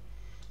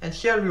 and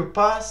here you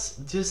pass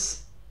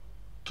this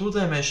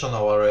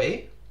two-dimensional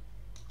array,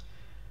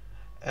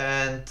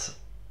 and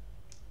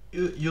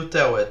you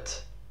tell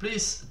it,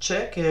 please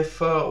check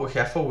if we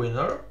have a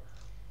winner,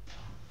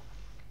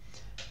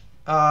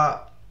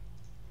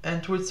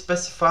 and we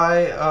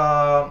specify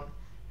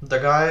the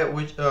guy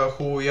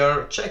who we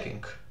are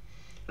checking.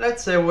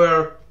 Let's say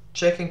we're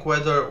checking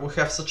whether we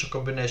have such a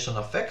combination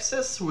of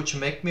X's which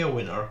make me a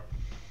winner.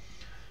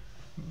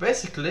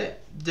 Basically,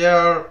 there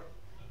are,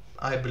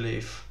 I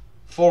believe,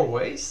 4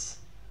 ways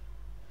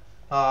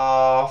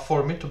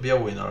for me to be a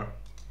winner.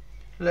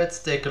 Let's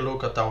take a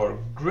look at our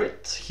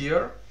grid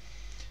here.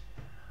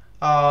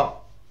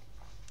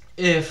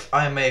 If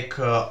I make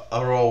a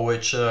row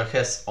which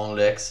has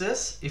only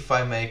X's, if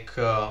I make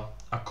a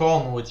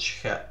column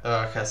which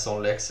has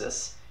only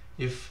X's,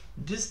 if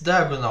this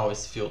diagonal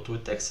is filled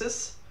with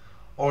X's,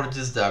 or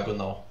this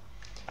diagonal.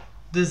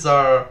 These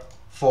are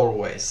 4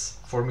 ways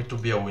for me to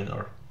be a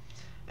winner.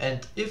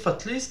 And if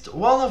at least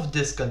one of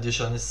these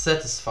conditions is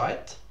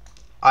satisfied,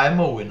 I am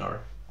a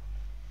winner.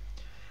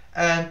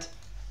 And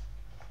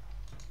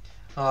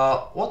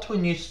what we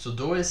need to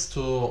do is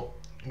to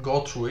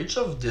go through each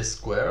of these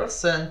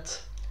squares and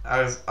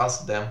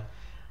ask them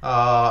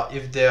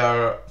if they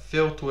are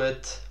filled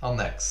with an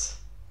X.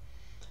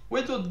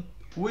 We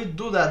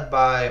do that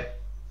by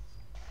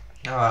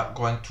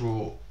going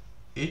through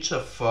each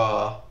of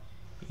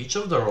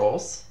the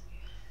rows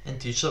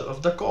and each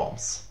of the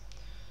columns.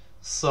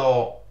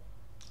 So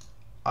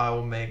I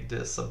will make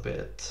this a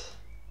bit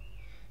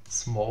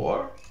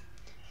smaller,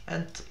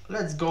 and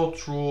let's go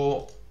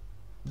through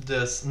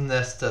this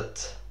nested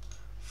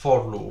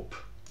for loop.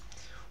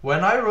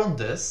 When I run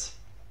this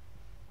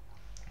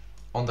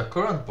on the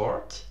current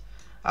board,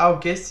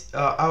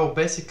 I'll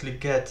basically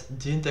get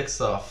the index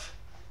of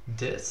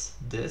this,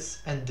 this,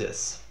 and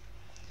this.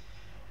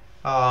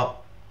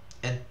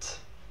 And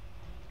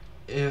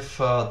if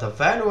the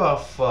value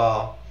of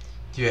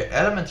the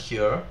element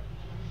here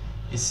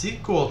is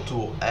equal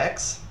to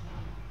X,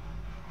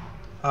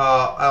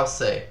 I'll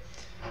say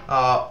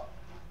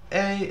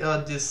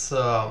this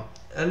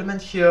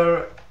element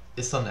here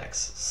is an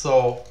X,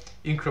 so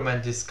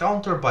increment this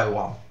counter by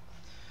 1,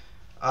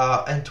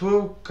 and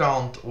we'll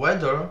count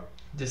whether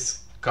this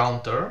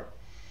counter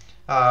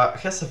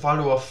has a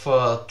value of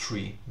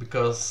 3,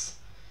 because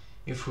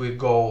if we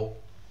go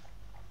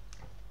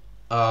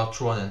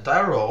through an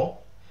entire row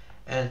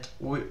and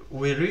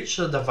we reach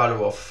the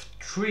value of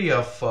 3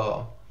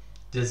 of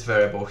this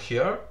variable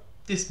here,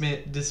 this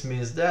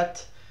means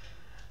that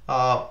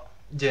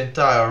the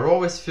entire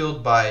row is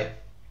filled by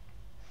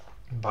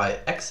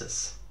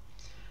X's.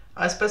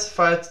 I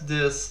specified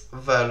this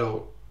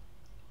value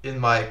in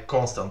my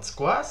constants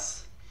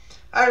class.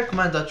 I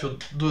recommend that you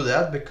do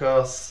that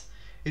because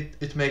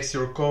it makes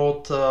your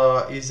code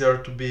easier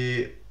to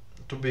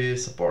be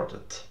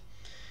supported,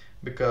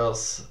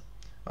 because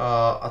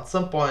at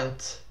some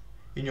point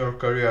in your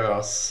career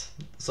as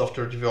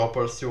software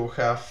developers you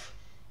have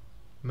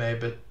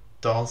maybe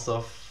tons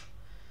of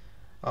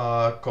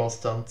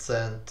constants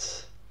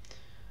and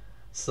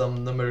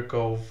some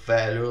numerical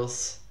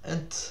values,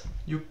 and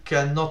you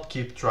cannot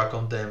keep track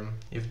on them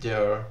if they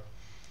are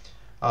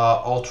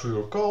all through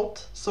your code,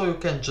 so you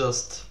can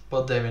just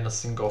put them in a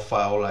single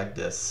file like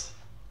this.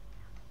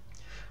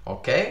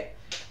 Okay,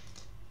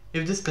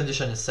 if this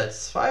condition is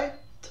satisfied,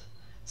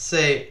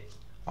 say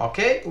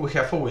okay, we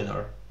have a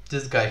winner,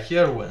 this guy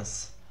here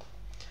wins.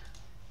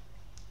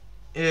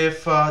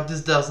 If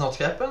this does not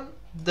happen,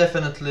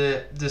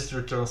 definitely this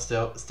return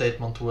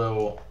statement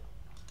will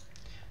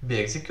be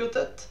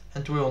executed,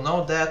 and we will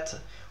know that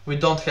we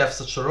don't have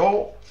such a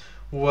row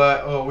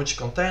which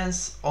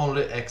contains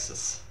only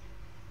x's.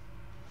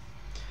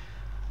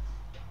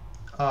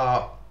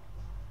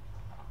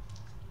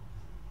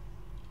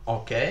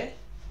 Okay,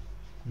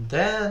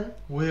 then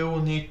we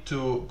will need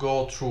to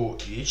go through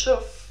each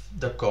of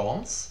the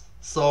columns.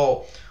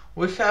 So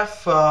we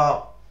have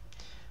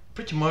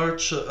pretty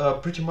much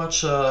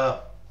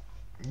the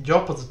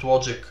opposite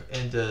logic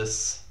in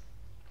this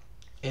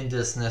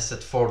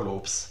nested for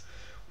loops.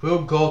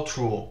 We'll go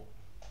through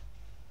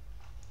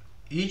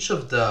each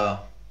of the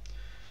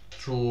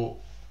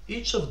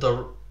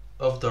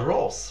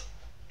rows.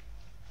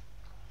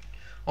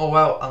 Oh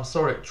well, I'm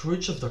sorry, through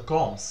each of the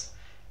columns,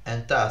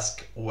 and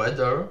ask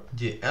whether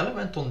the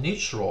element on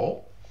each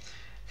row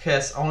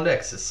has only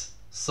x's.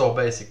 So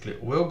basically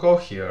we'll go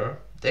here,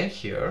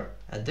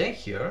 and then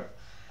here,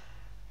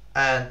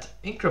 and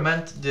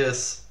increment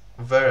this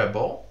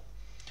variable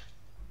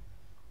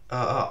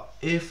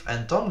if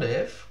and only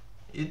if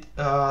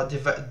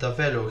the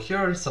value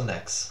here is an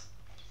x.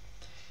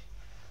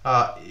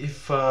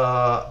 If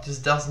this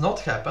does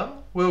not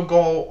happen, we'll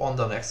go on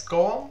the next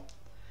column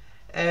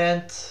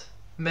and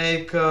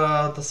make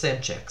the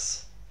same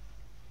checks.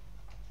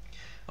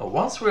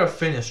 Once we are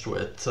finished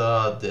with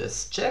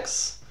these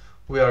checks,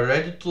 we are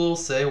ready to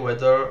say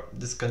whether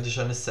this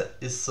condition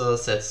is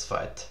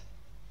satisfied.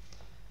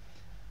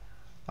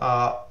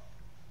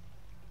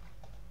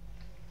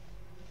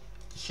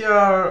 Here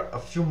are a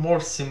few more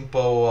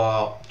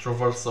simple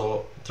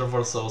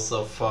traversals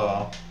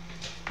of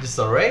this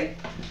array.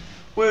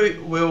 We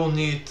will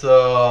need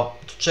to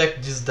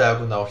check this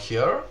diagonal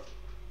here.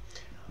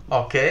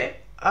 Okay,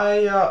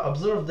 I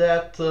observed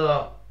that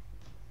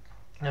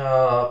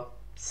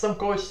some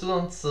college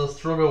students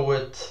struggle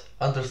with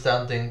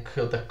understanding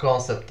the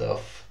concept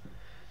of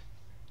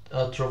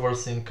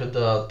traversing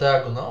the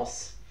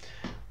diagonals.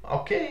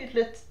 Okay,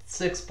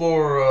 let's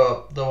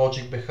explore the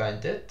logic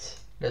behind it.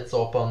 Let's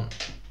open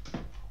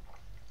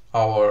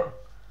our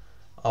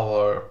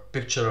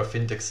picture of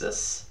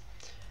indexes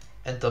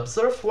and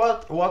observe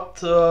what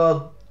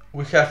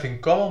we have in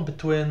common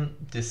between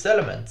these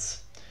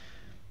elements.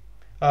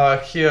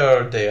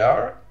 Here they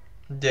are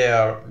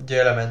the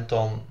element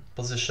on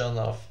position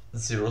of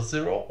 0,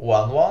 0,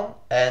 1, 1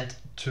 and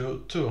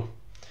 2, 2.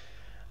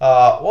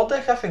 What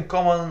they have in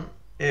common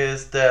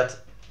is that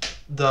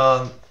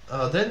the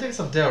index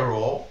of their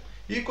row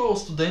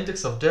equals to the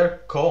index of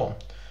their column.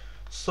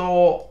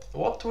 So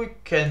what we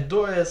can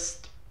do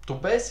is to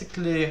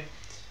basically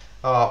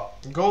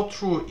go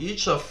through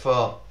each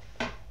of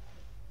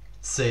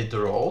say the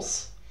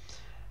rows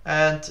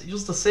and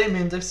use the same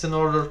index in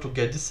order to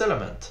get this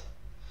element.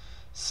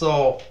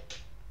 So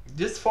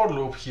this for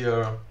loop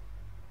here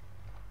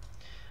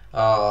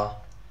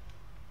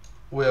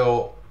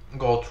will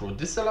go through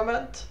this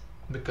element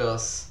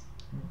because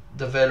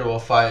the value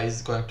of I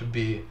is going to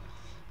be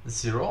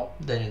 0,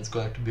 then it's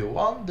going to be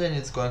 1, then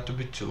it's going to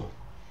be 2.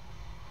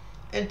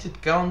 And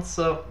it counts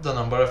the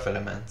number of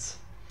elements.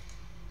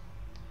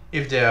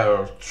 If there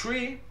are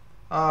 3,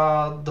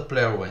 the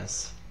player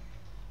wins.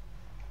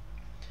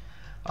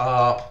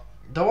 The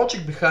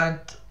logic behind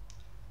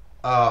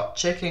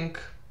checking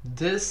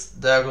this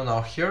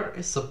diagonal here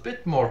is a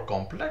bit more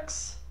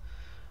complex.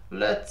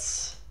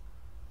 Let's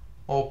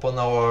open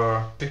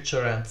our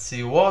picture and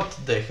see what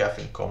they have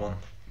in common.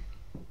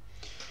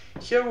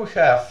 Here we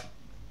have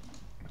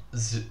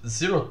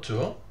 0,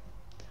 2,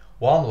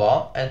 1,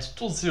 1 and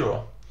 2,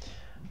 0.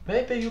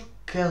 Maybe you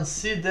can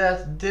see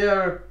that they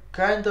are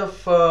kind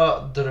of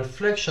the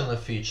reflection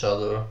of each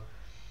other.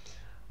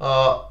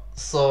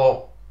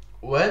 So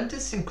when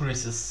this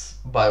increases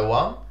by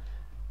 1,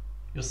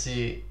 you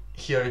see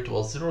here it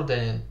was 0,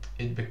 then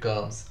it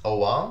becomes a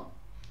 1.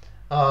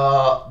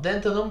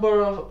 Then the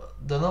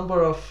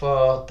number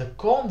of the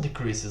column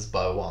decreases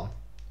by 1.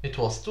 It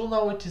was 2,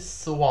 now it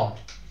is 1.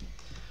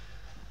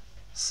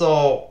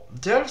 So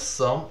their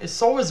sum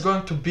is always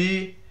going to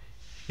be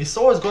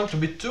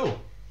 2.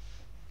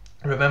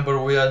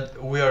 Remember, we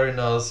are in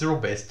a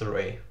zero-based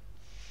array.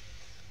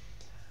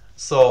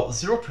 So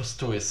 0 plus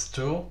 2 is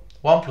 2.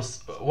 1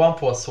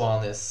 plus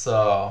 1 is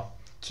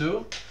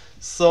 2.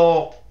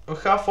 So we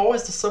have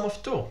always the sum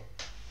of 2.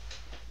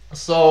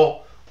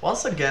 So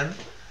once again,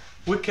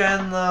 we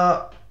can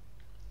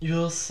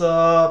use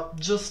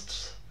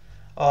just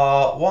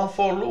one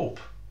for loop.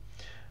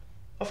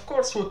 Of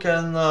course, we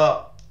can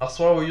as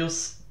well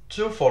use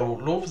 2 for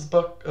loops,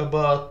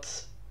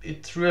 but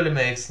it really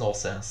makes no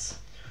sense.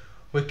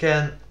 We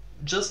can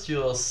just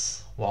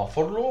use one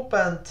for loop,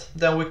 and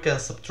then we can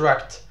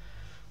subtract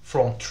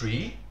from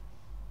 3.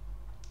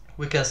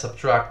 We can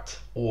subtract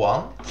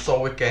 1, so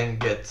we can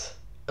get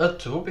a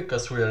 2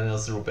 because we are in a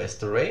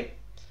zero-based array.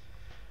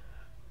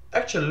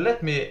 Actually,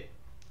 let me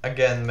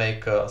again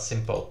make a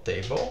simple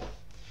table.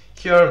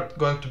 Here are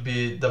going to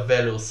be the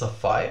values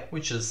of I,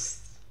 which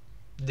is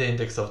the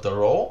index of the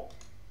row.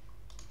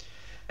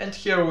 And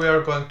here we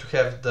are going to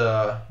have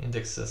the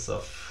indexes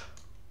of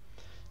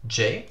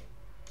j.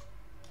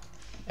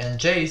 And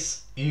j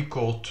is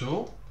equal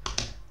to,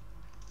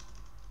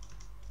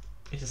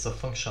 it is a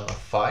function of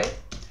phi,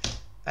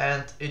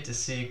 and it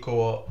is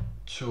equal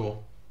to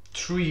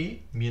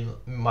 3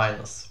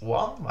 minus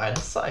 1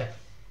 minus I.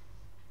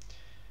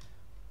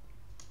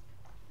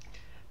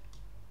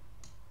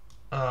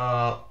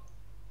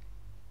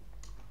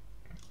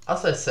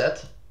 As I said,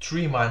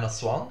 3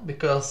 minus 1,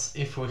 because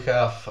if we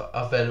have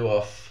a value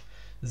of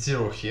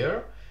 0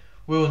 here,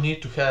 we will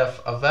need to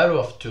have a value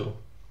of 2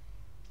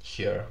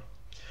 here.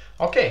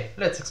 Okay,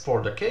 let's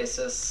explore the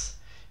cases.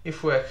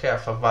 If we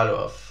have a value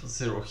of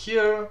 0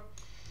 here,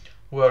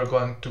 we are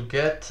going to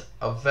get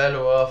a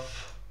value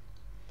of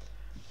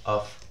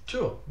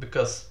 2,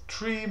 because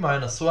 3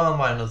 minus 1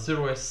 minus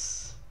 0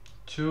 is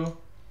 2.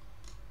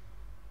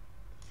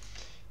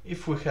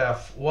 If we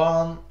have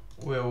 1,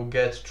 we will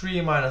get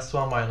 3 minus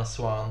 1 minus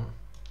 1,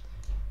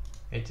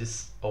 it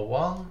is a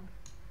 1.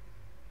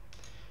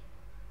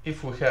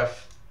 If we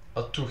have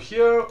a 2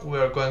 here, we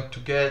are going to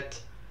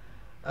get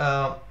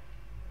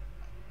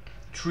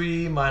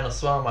 3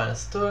 minus 1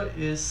 minus 2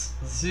 is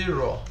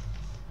 0.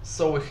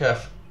 So we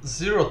have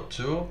 0,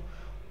 2,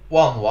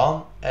 1,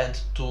 1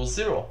 and 2,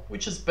 0,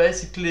 which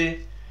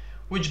basically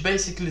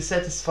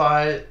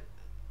satisfy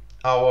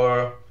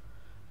our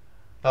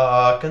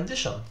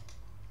condition.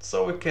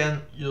 So we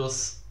can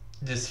use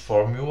this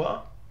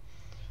formula.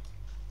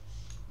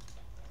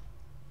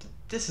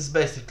 This is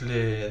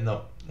basically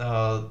the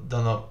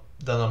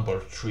number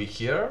 3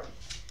 here.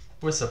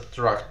 We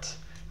subtract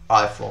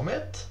I from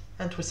it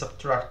and we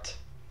subtract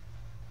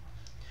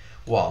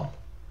 1.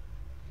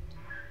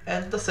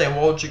 And the same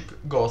logic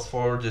goes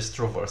for this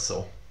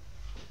traversal.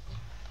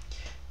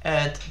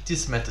 And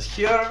this method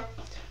here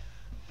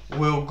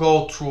will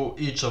go through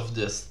each of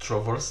these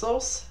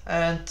traversals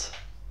and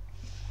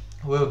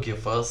will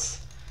give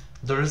us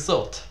the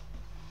result.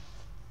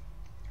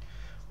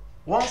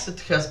 Once it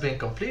has been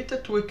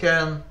completed, we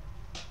can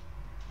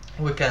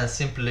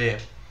simply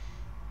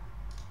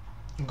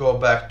go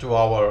back to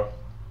our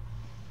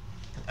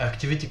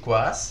activity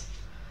class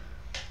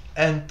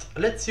and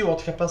let's see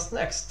what happens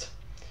next.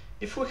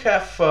 If we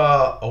have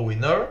a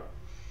winner,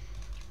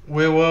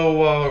 we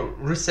will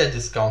reset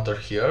this counter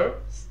here,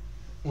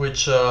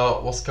 which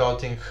was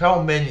counting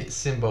how many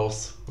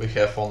symbols we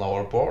have on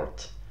our board.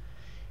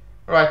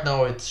 Right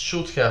now it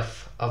should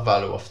have a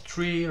value of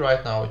 3,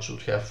 right now it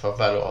should have a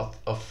value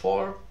of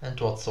 4 and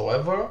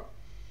whatsoever.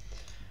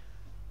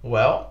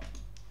 Well,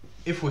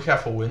 if we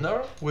have a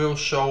winner, we'll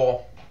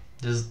show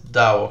this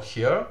dialog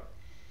here.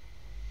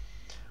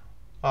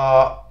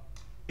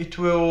 It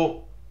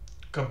will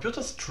compute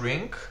a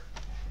string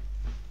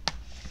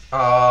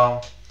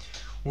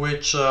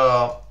which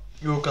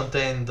will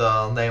contain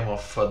the name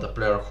of the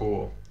player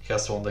who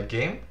has won the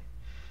game.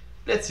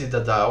 Let's see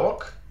the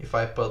dialog. If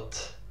I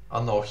put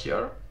a no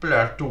here,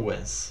 player 2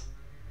 wins.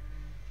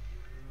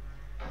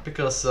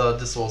 Because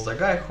this was the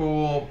guy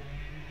who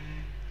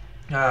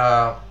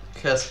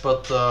has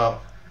put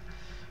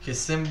his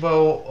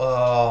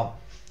symbol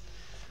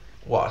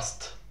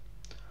worst.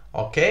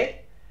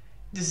 Okay,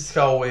 this is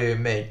how we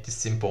make this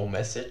simple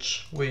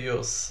message. We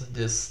use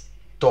this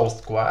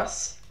toast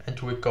class and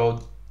we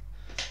call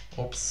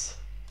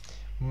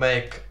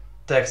make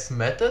text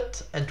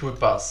method and we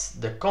pass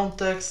the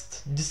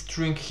context, this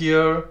string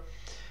here,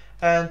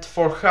 and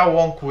for how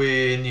long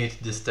we need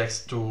this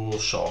text to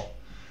show.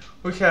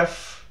 We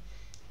have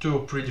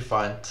two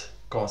predefined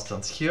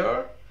constants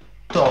here,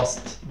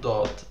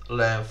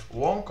 toast.length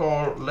long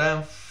or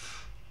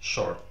length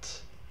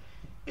short.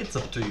 It's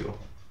up to you.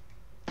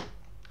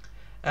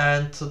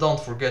 And don't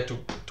forget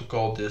to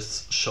call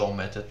this show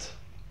method.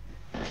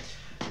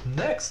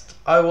 Next,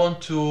 I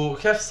want to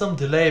have some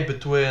delay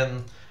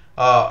between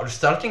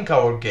restarting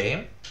our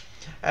game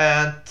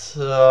and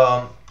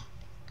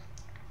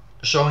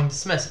showing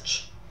this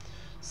message.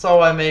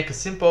 So I make a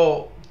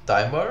simple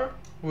timer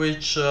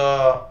which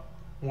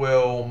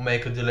will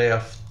make a delay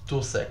of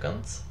 2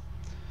 seconds.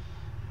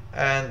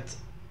 And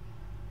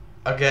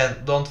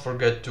again, don't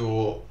forget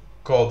to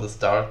call the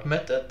start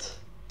method.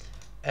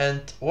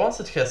 And once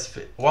it has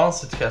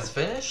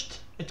finished,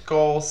 it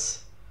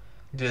calls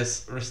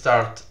this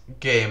restart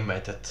game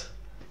method.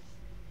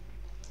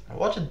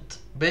 What it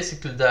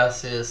basically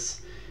does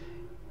is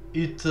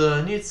it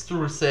needs to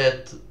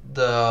reset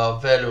the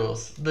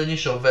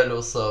initial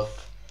values of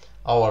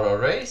our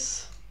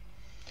arrays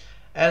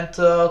and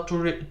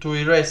to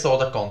erase all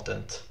the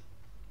content.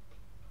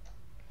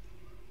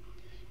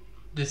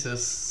 This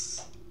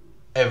is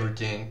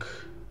everything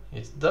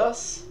it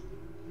does.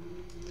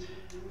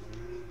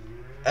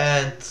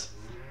 And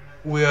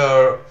we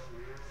have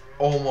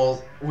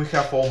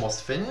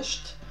almost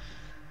finished.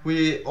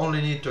 We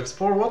only need to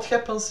explore what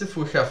happens if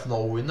we have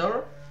no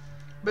winner.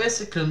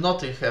 Basically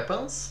nothing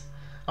happens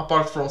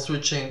apart from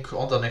switching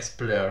on the next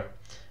player.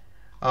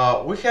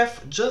 We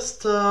have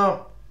just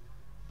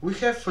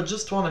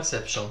one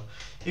exception.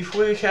 If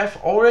we have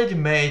already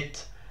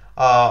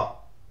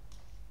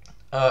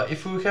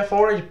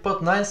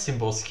put 9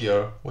 symbols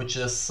here, which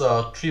is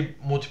 3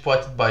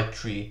 multiplied by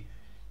 3.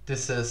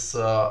 This is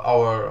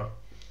our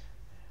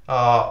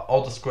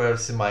all the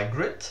squares in my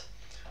grid.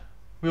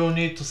 We will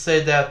need to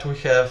say that we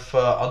have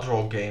a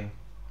draw game,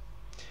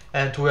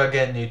 and we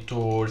again need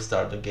to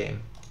restart the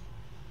game.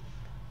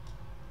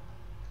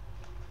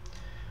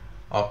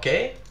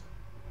 Okay,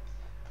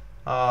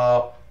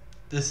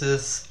 this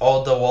is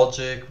all the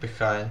logic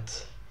behind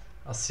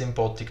a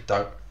simple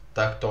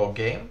tic-tac-toe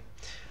game.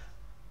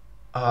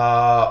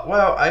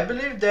 Well, I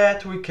believe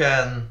that we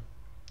can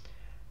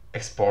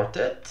export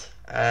it,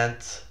 and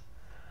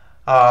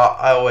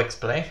I will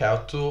explain how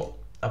to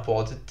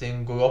upload it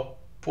in Google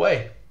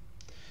Play.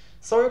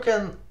 So you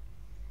can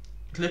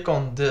click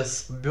on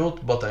this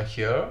build button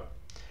here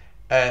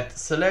and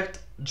select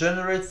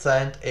generate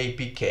signed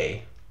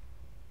APK.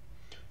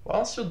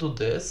 Once you do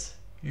this,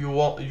 you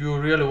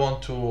really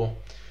want to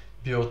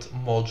build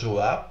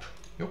module app.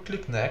 You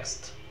click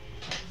next,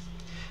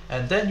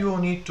 and then you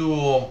need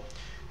to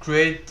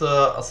create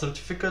a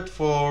certificate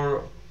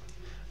for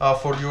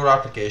your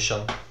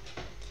application.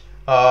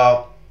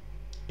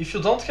 If you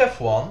don't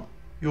have one,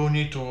 you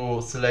need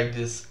to select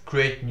this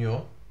create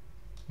new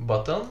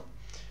button.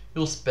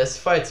 You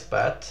specify its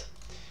path.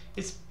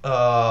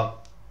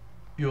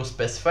 You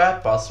specify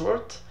a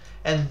password,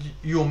 and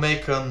you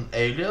make an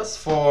alias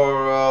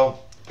for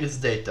its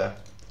data.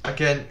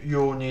 Again,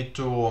 you need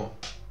to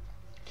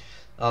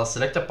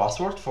select a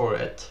password for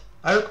it.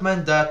 I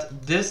recommend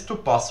that these two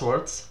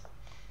passwords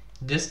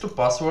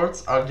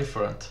are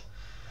different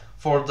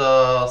for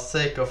the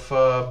sake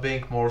of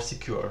being more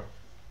secure.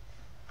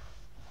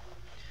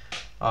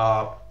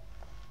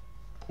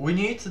 We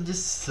need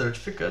this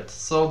certificate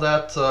so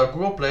that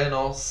Google Play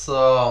knows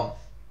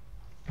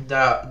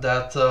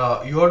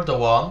that you're the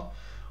one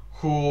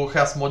who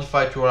has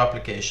modified your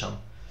application.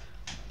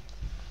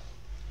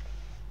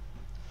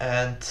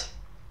 And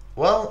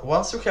well,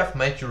 once you have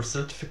made your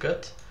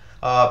certificate,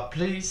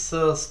 please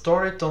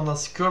store it on a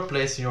secure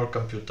place in your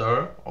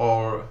computer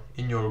or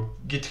in your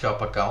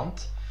GitHub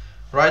account.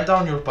 Write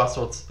down your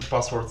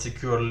password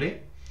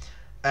securely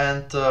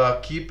and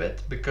keep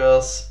it,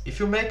 because if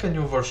you make a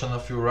new version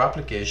of your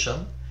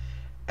application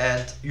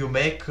and you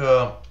make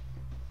a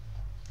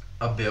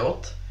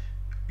build,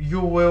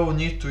 you will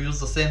need to use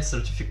the same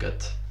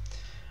certificate.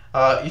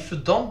 If you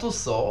don't do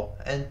so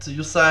and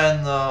you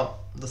sign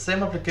the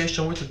same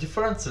application with a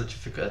different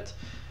certificate,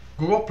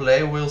 Google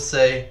Play will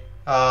say,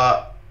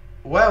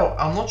 well,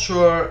 I'm not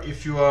sure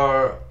if you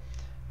are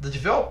the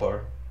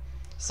developer,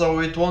 so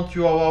it won't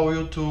allow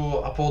you to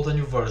upload a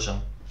new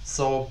version.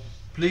 So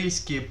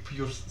please keep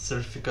your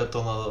certificate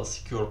on a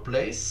secure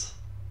place.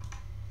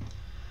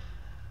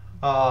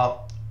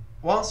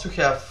 Once you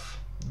have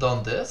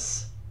done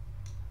this,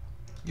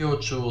 you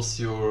choose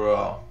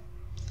your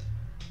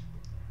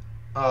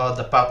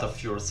the path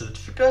of your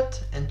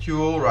certificate and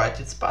you write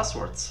its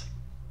passwords.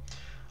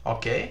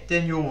 Okay,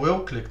 then you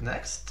will click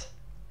next,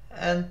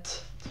 and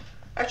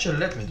actually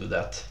let me do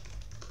that.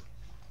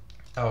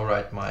 I'll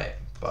write my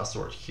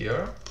password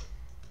here.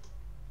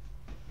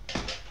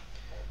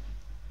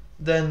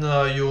 Then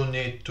you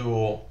need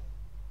to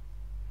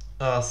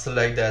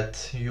select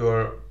that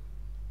you're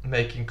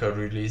making a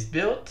release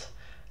build,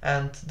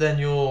 and then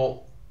you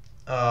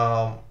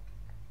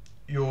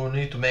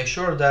need to make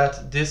sure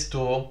that these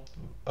two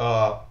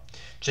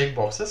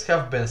checkboxes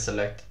have been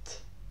selected.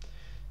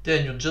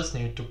 Then you just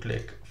need to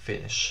click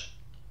finish,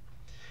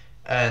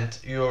 and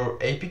your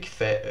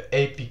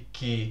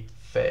APK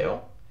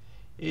file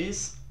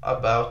is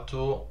about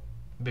to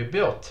be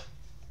built.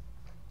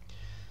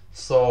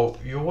 So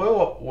you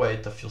will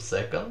wait a few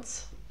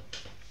seconds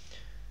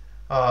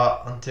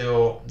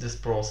until this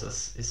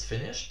process is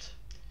finished.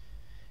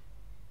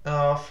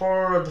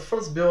 For the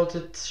first build,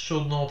 it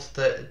should not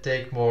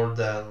take more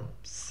than,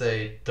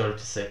 say, 30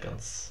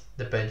 seconds,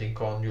 depending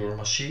on your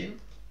machine.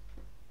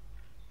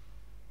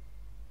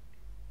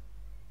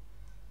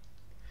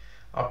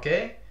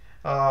 Okay,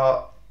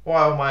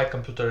 while my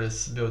computer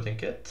is building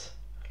it,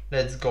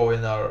 let's go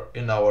in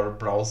our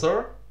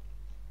browser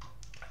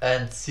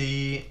and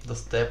see the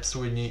steps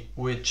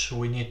which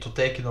we need to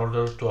take in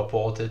order to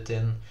upload it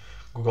in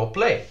Google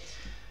Play.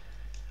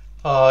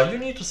 You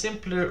need to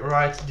simply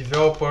write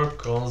developer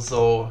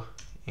console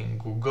in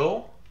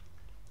Google.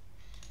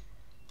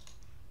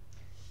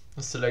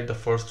 Select the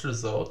first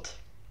result,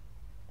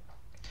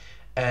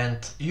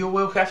 and you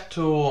will have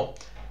to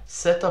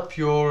set up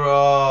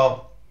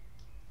your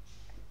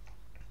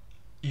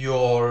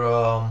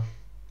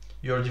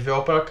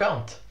developer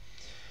account.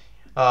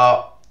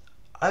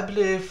 I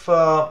believe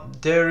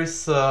there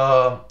is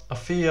a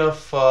fee of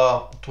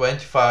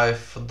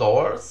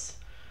 $25.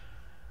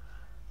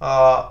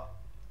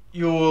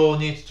 You will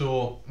need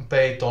to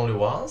pay it only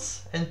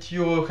once, and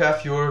you will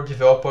have your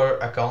developer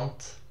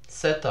account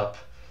set up.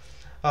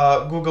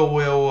 Google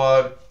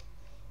will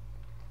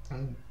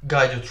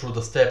guide you through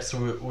the steps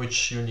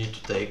which you need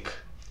to take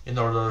in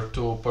order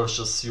to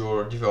purchase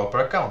your developer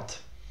account.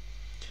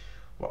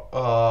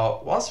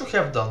 Once you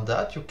have done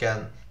that, you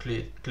can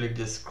click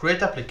this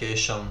create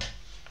application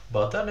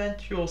button, and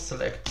you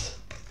select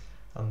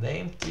a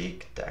name,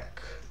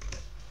 tic-tac-toe.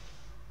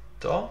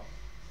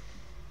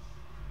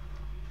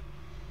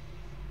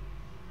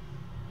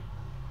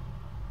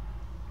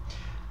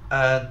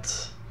 And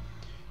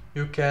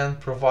you can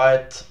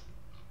provide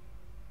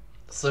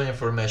some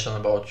information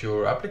about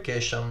your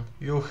application.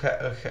 You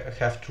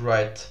have to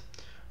write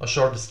a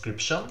short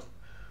description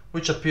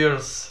which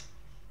appears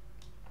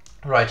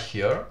right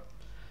here.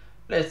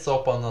 Let's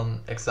open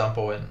an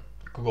example in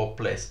Google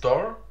Play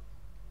Store.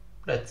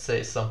 Let's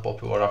say some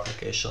popular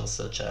applications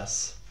such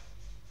as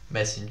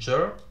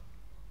Messenger.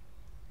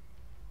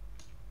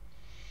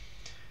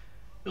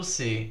 You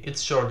see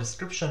its short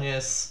description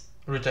is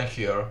written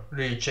here,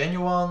 reach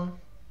anyone,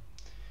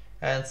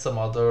 and some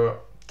other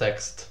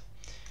text.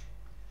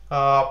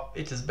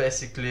 It is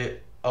basically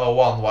a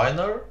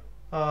one-liner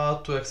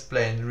to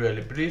explain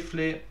really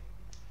briefly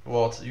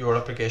what your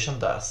application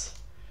does.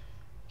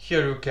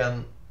 Here you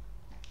can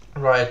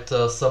write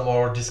some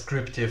more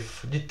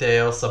descriptive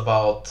details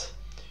about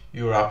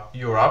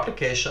your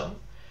application,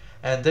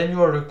 and then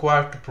you are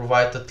required to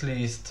provide at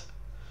least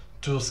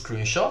 2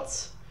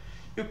 screenshots.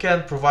 You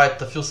can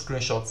provide a few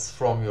screenshots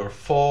from your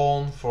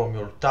phone, from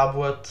your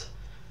tablet,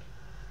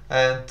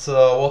 and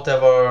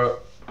whatever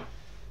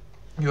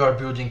you are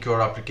building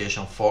your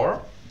application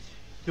for.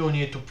 You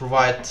need to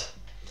provide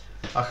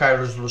a high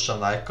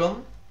resolution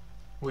icon,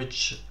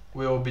 which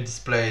will be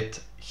displayed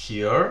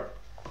here.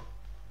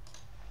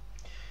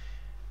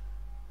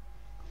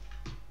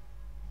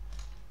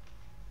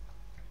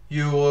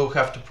 You will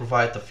have to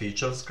provide a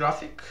features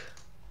graphic.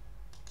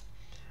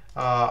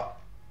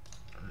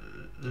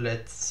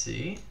 Let's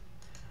see.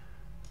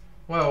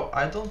 Well,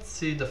 I don't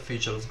see the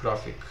features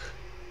graphic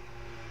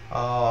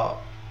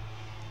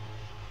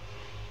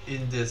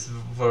in this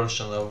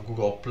version of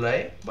Google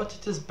Play, but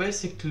it is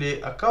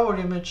basically a cover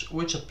image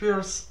which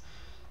appears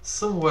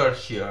somewhere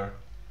here.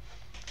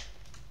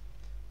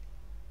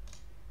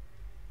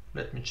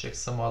 Let me check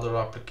some other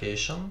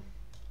application.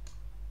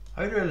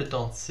 I really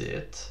don't see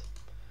it,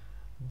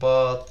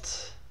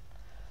 but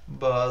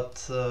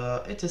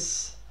it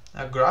is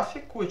a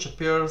graphic which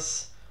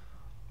appears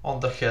on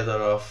the header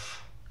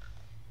of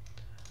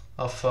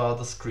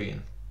the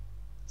screen,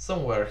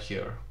 somewhere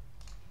here.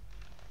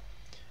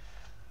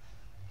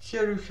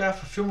 Here you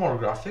have a few more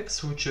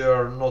graphics which you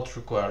are not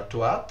required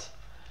to add,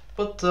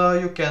 but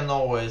you can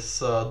always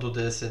do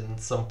this in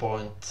some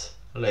point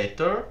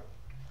later.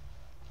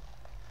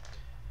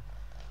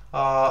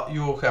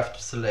 You will have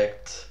to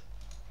select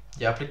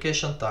the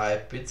application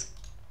type, its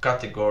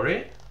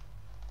category.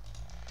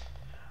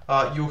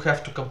 You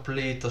have to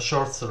complete a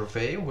short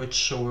survey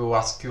which will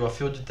ask you a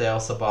few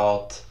details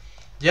about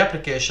the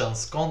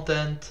application's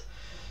content,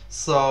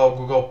 so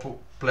Google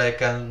Play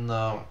can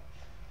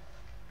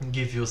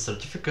give you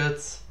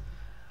certificates,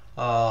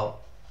 and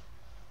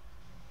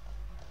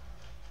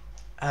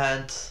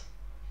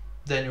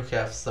then you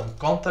have some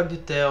contact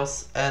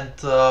details and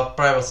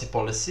privacy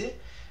policy.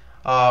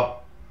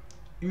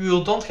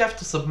 You don't have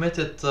to submit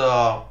it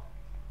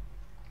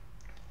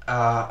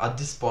at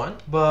this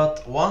point,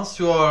 but once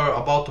you are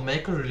about to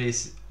make a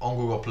release on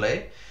Google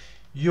Play,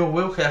 you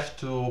will have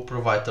to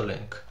provide a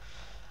link.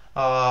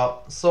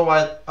 So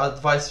I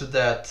advise you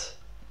that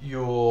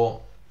you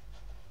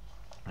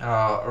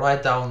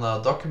write down a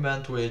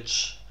document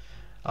which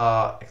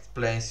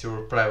explains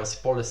your privacy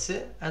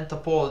policy and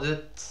upload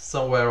it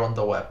somewhere on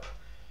the web.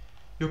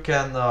 You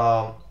can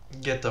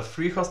get a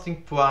free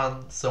hosting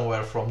plan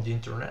somewhere from the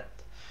internet,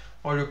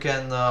 or you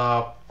can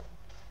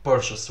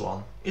purchase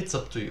one. It's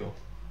up to you.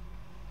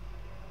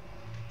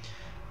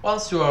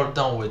 Once you are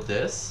done with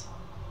this,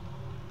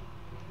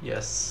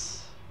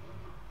 yes,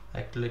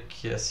 I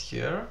click yes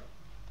here.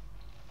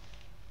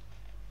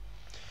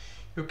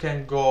 You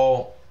can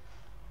go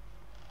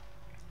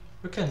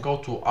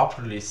to app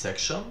release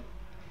section,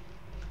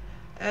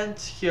 and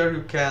here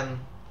you can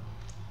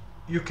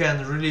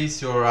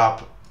release your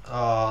app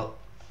to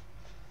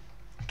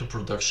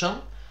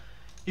production.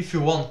 If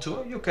you want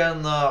to, you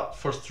can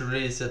first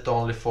release it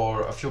only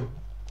for a few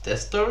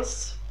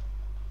testers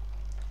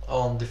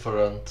on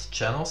different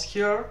channels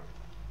here.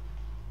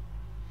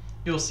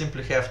 You'll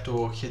simply have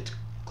to hit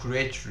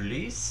create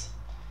release,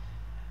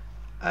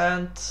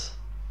 and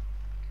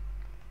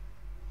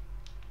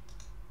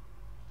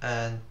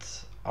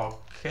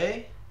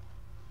okay,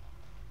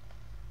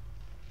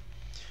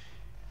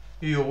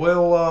 you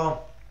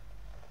will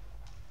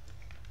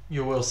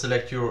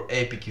select your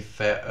APK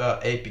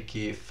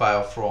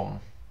file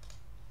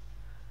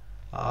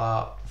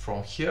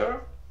from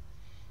here.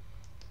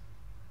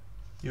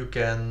 You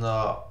can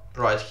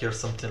write here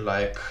something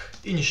like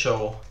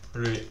initial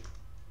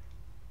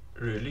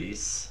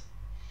release,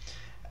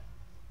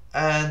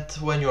 and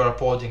when you are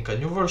uploading a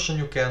new version,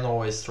 you can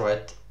always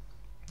write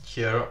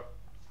here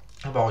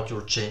about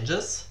your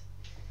changes.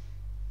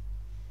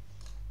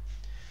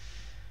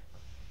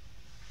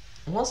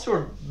 Once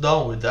you're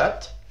done with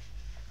that,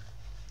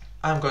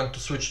 I'm going to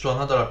switch to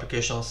another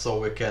application so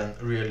we can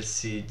really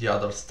see the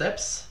other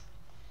steps.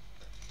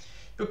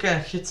 You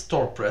can hit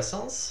store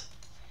presence.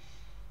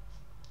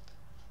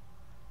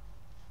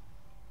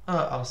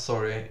 I'm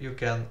sorry, you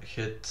can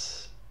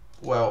hit,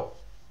 well,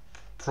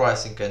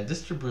 pricing and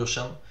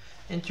distribution,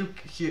 and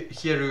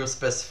here you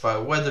specify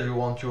whether you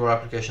want your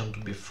application to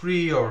be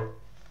free or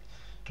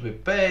to be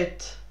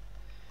paid.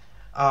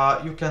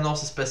 You can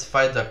also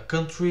specify the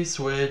countries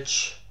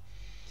which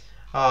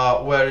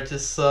where it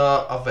is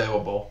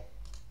available,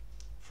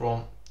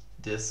 from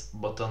this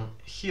button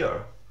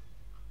here.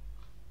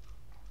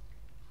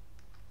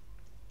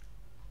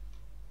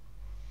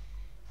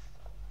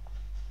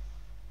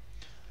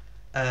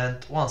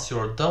 And once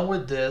you're done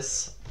with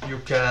this, you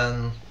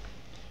can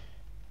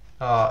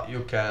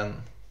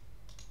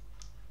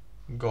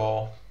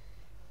go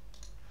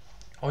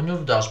on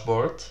your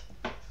dashboard.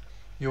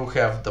 You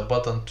have the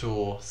button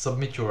to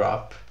submit your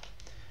app.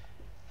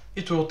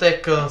 It will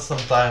take some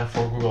time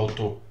for Google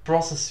to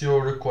process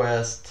your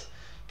request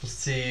to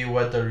see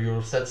whether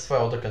you satisfy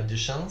all the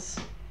conditions.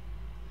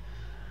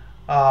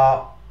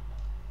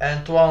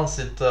 And once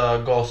it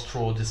goes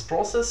through this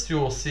process, you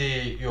will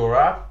see your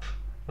app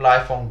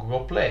live on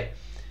Google Play,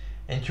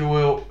 and you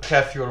will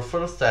have your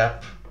first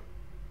app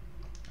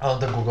on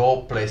the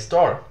Google Play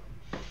Store.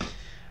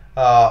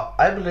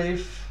 I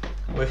believe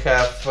we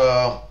have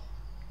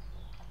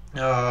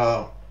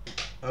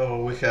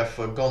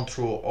gone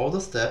through all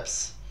the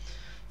steps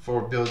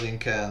for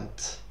building and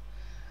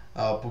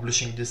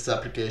publishing this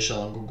application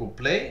on Google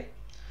Play.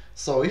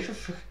 So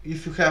if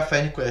you have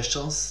any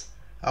questions,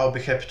 I'll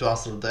be happy to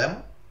answer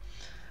them.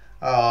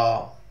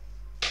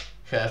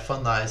 Have a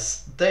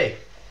nice day.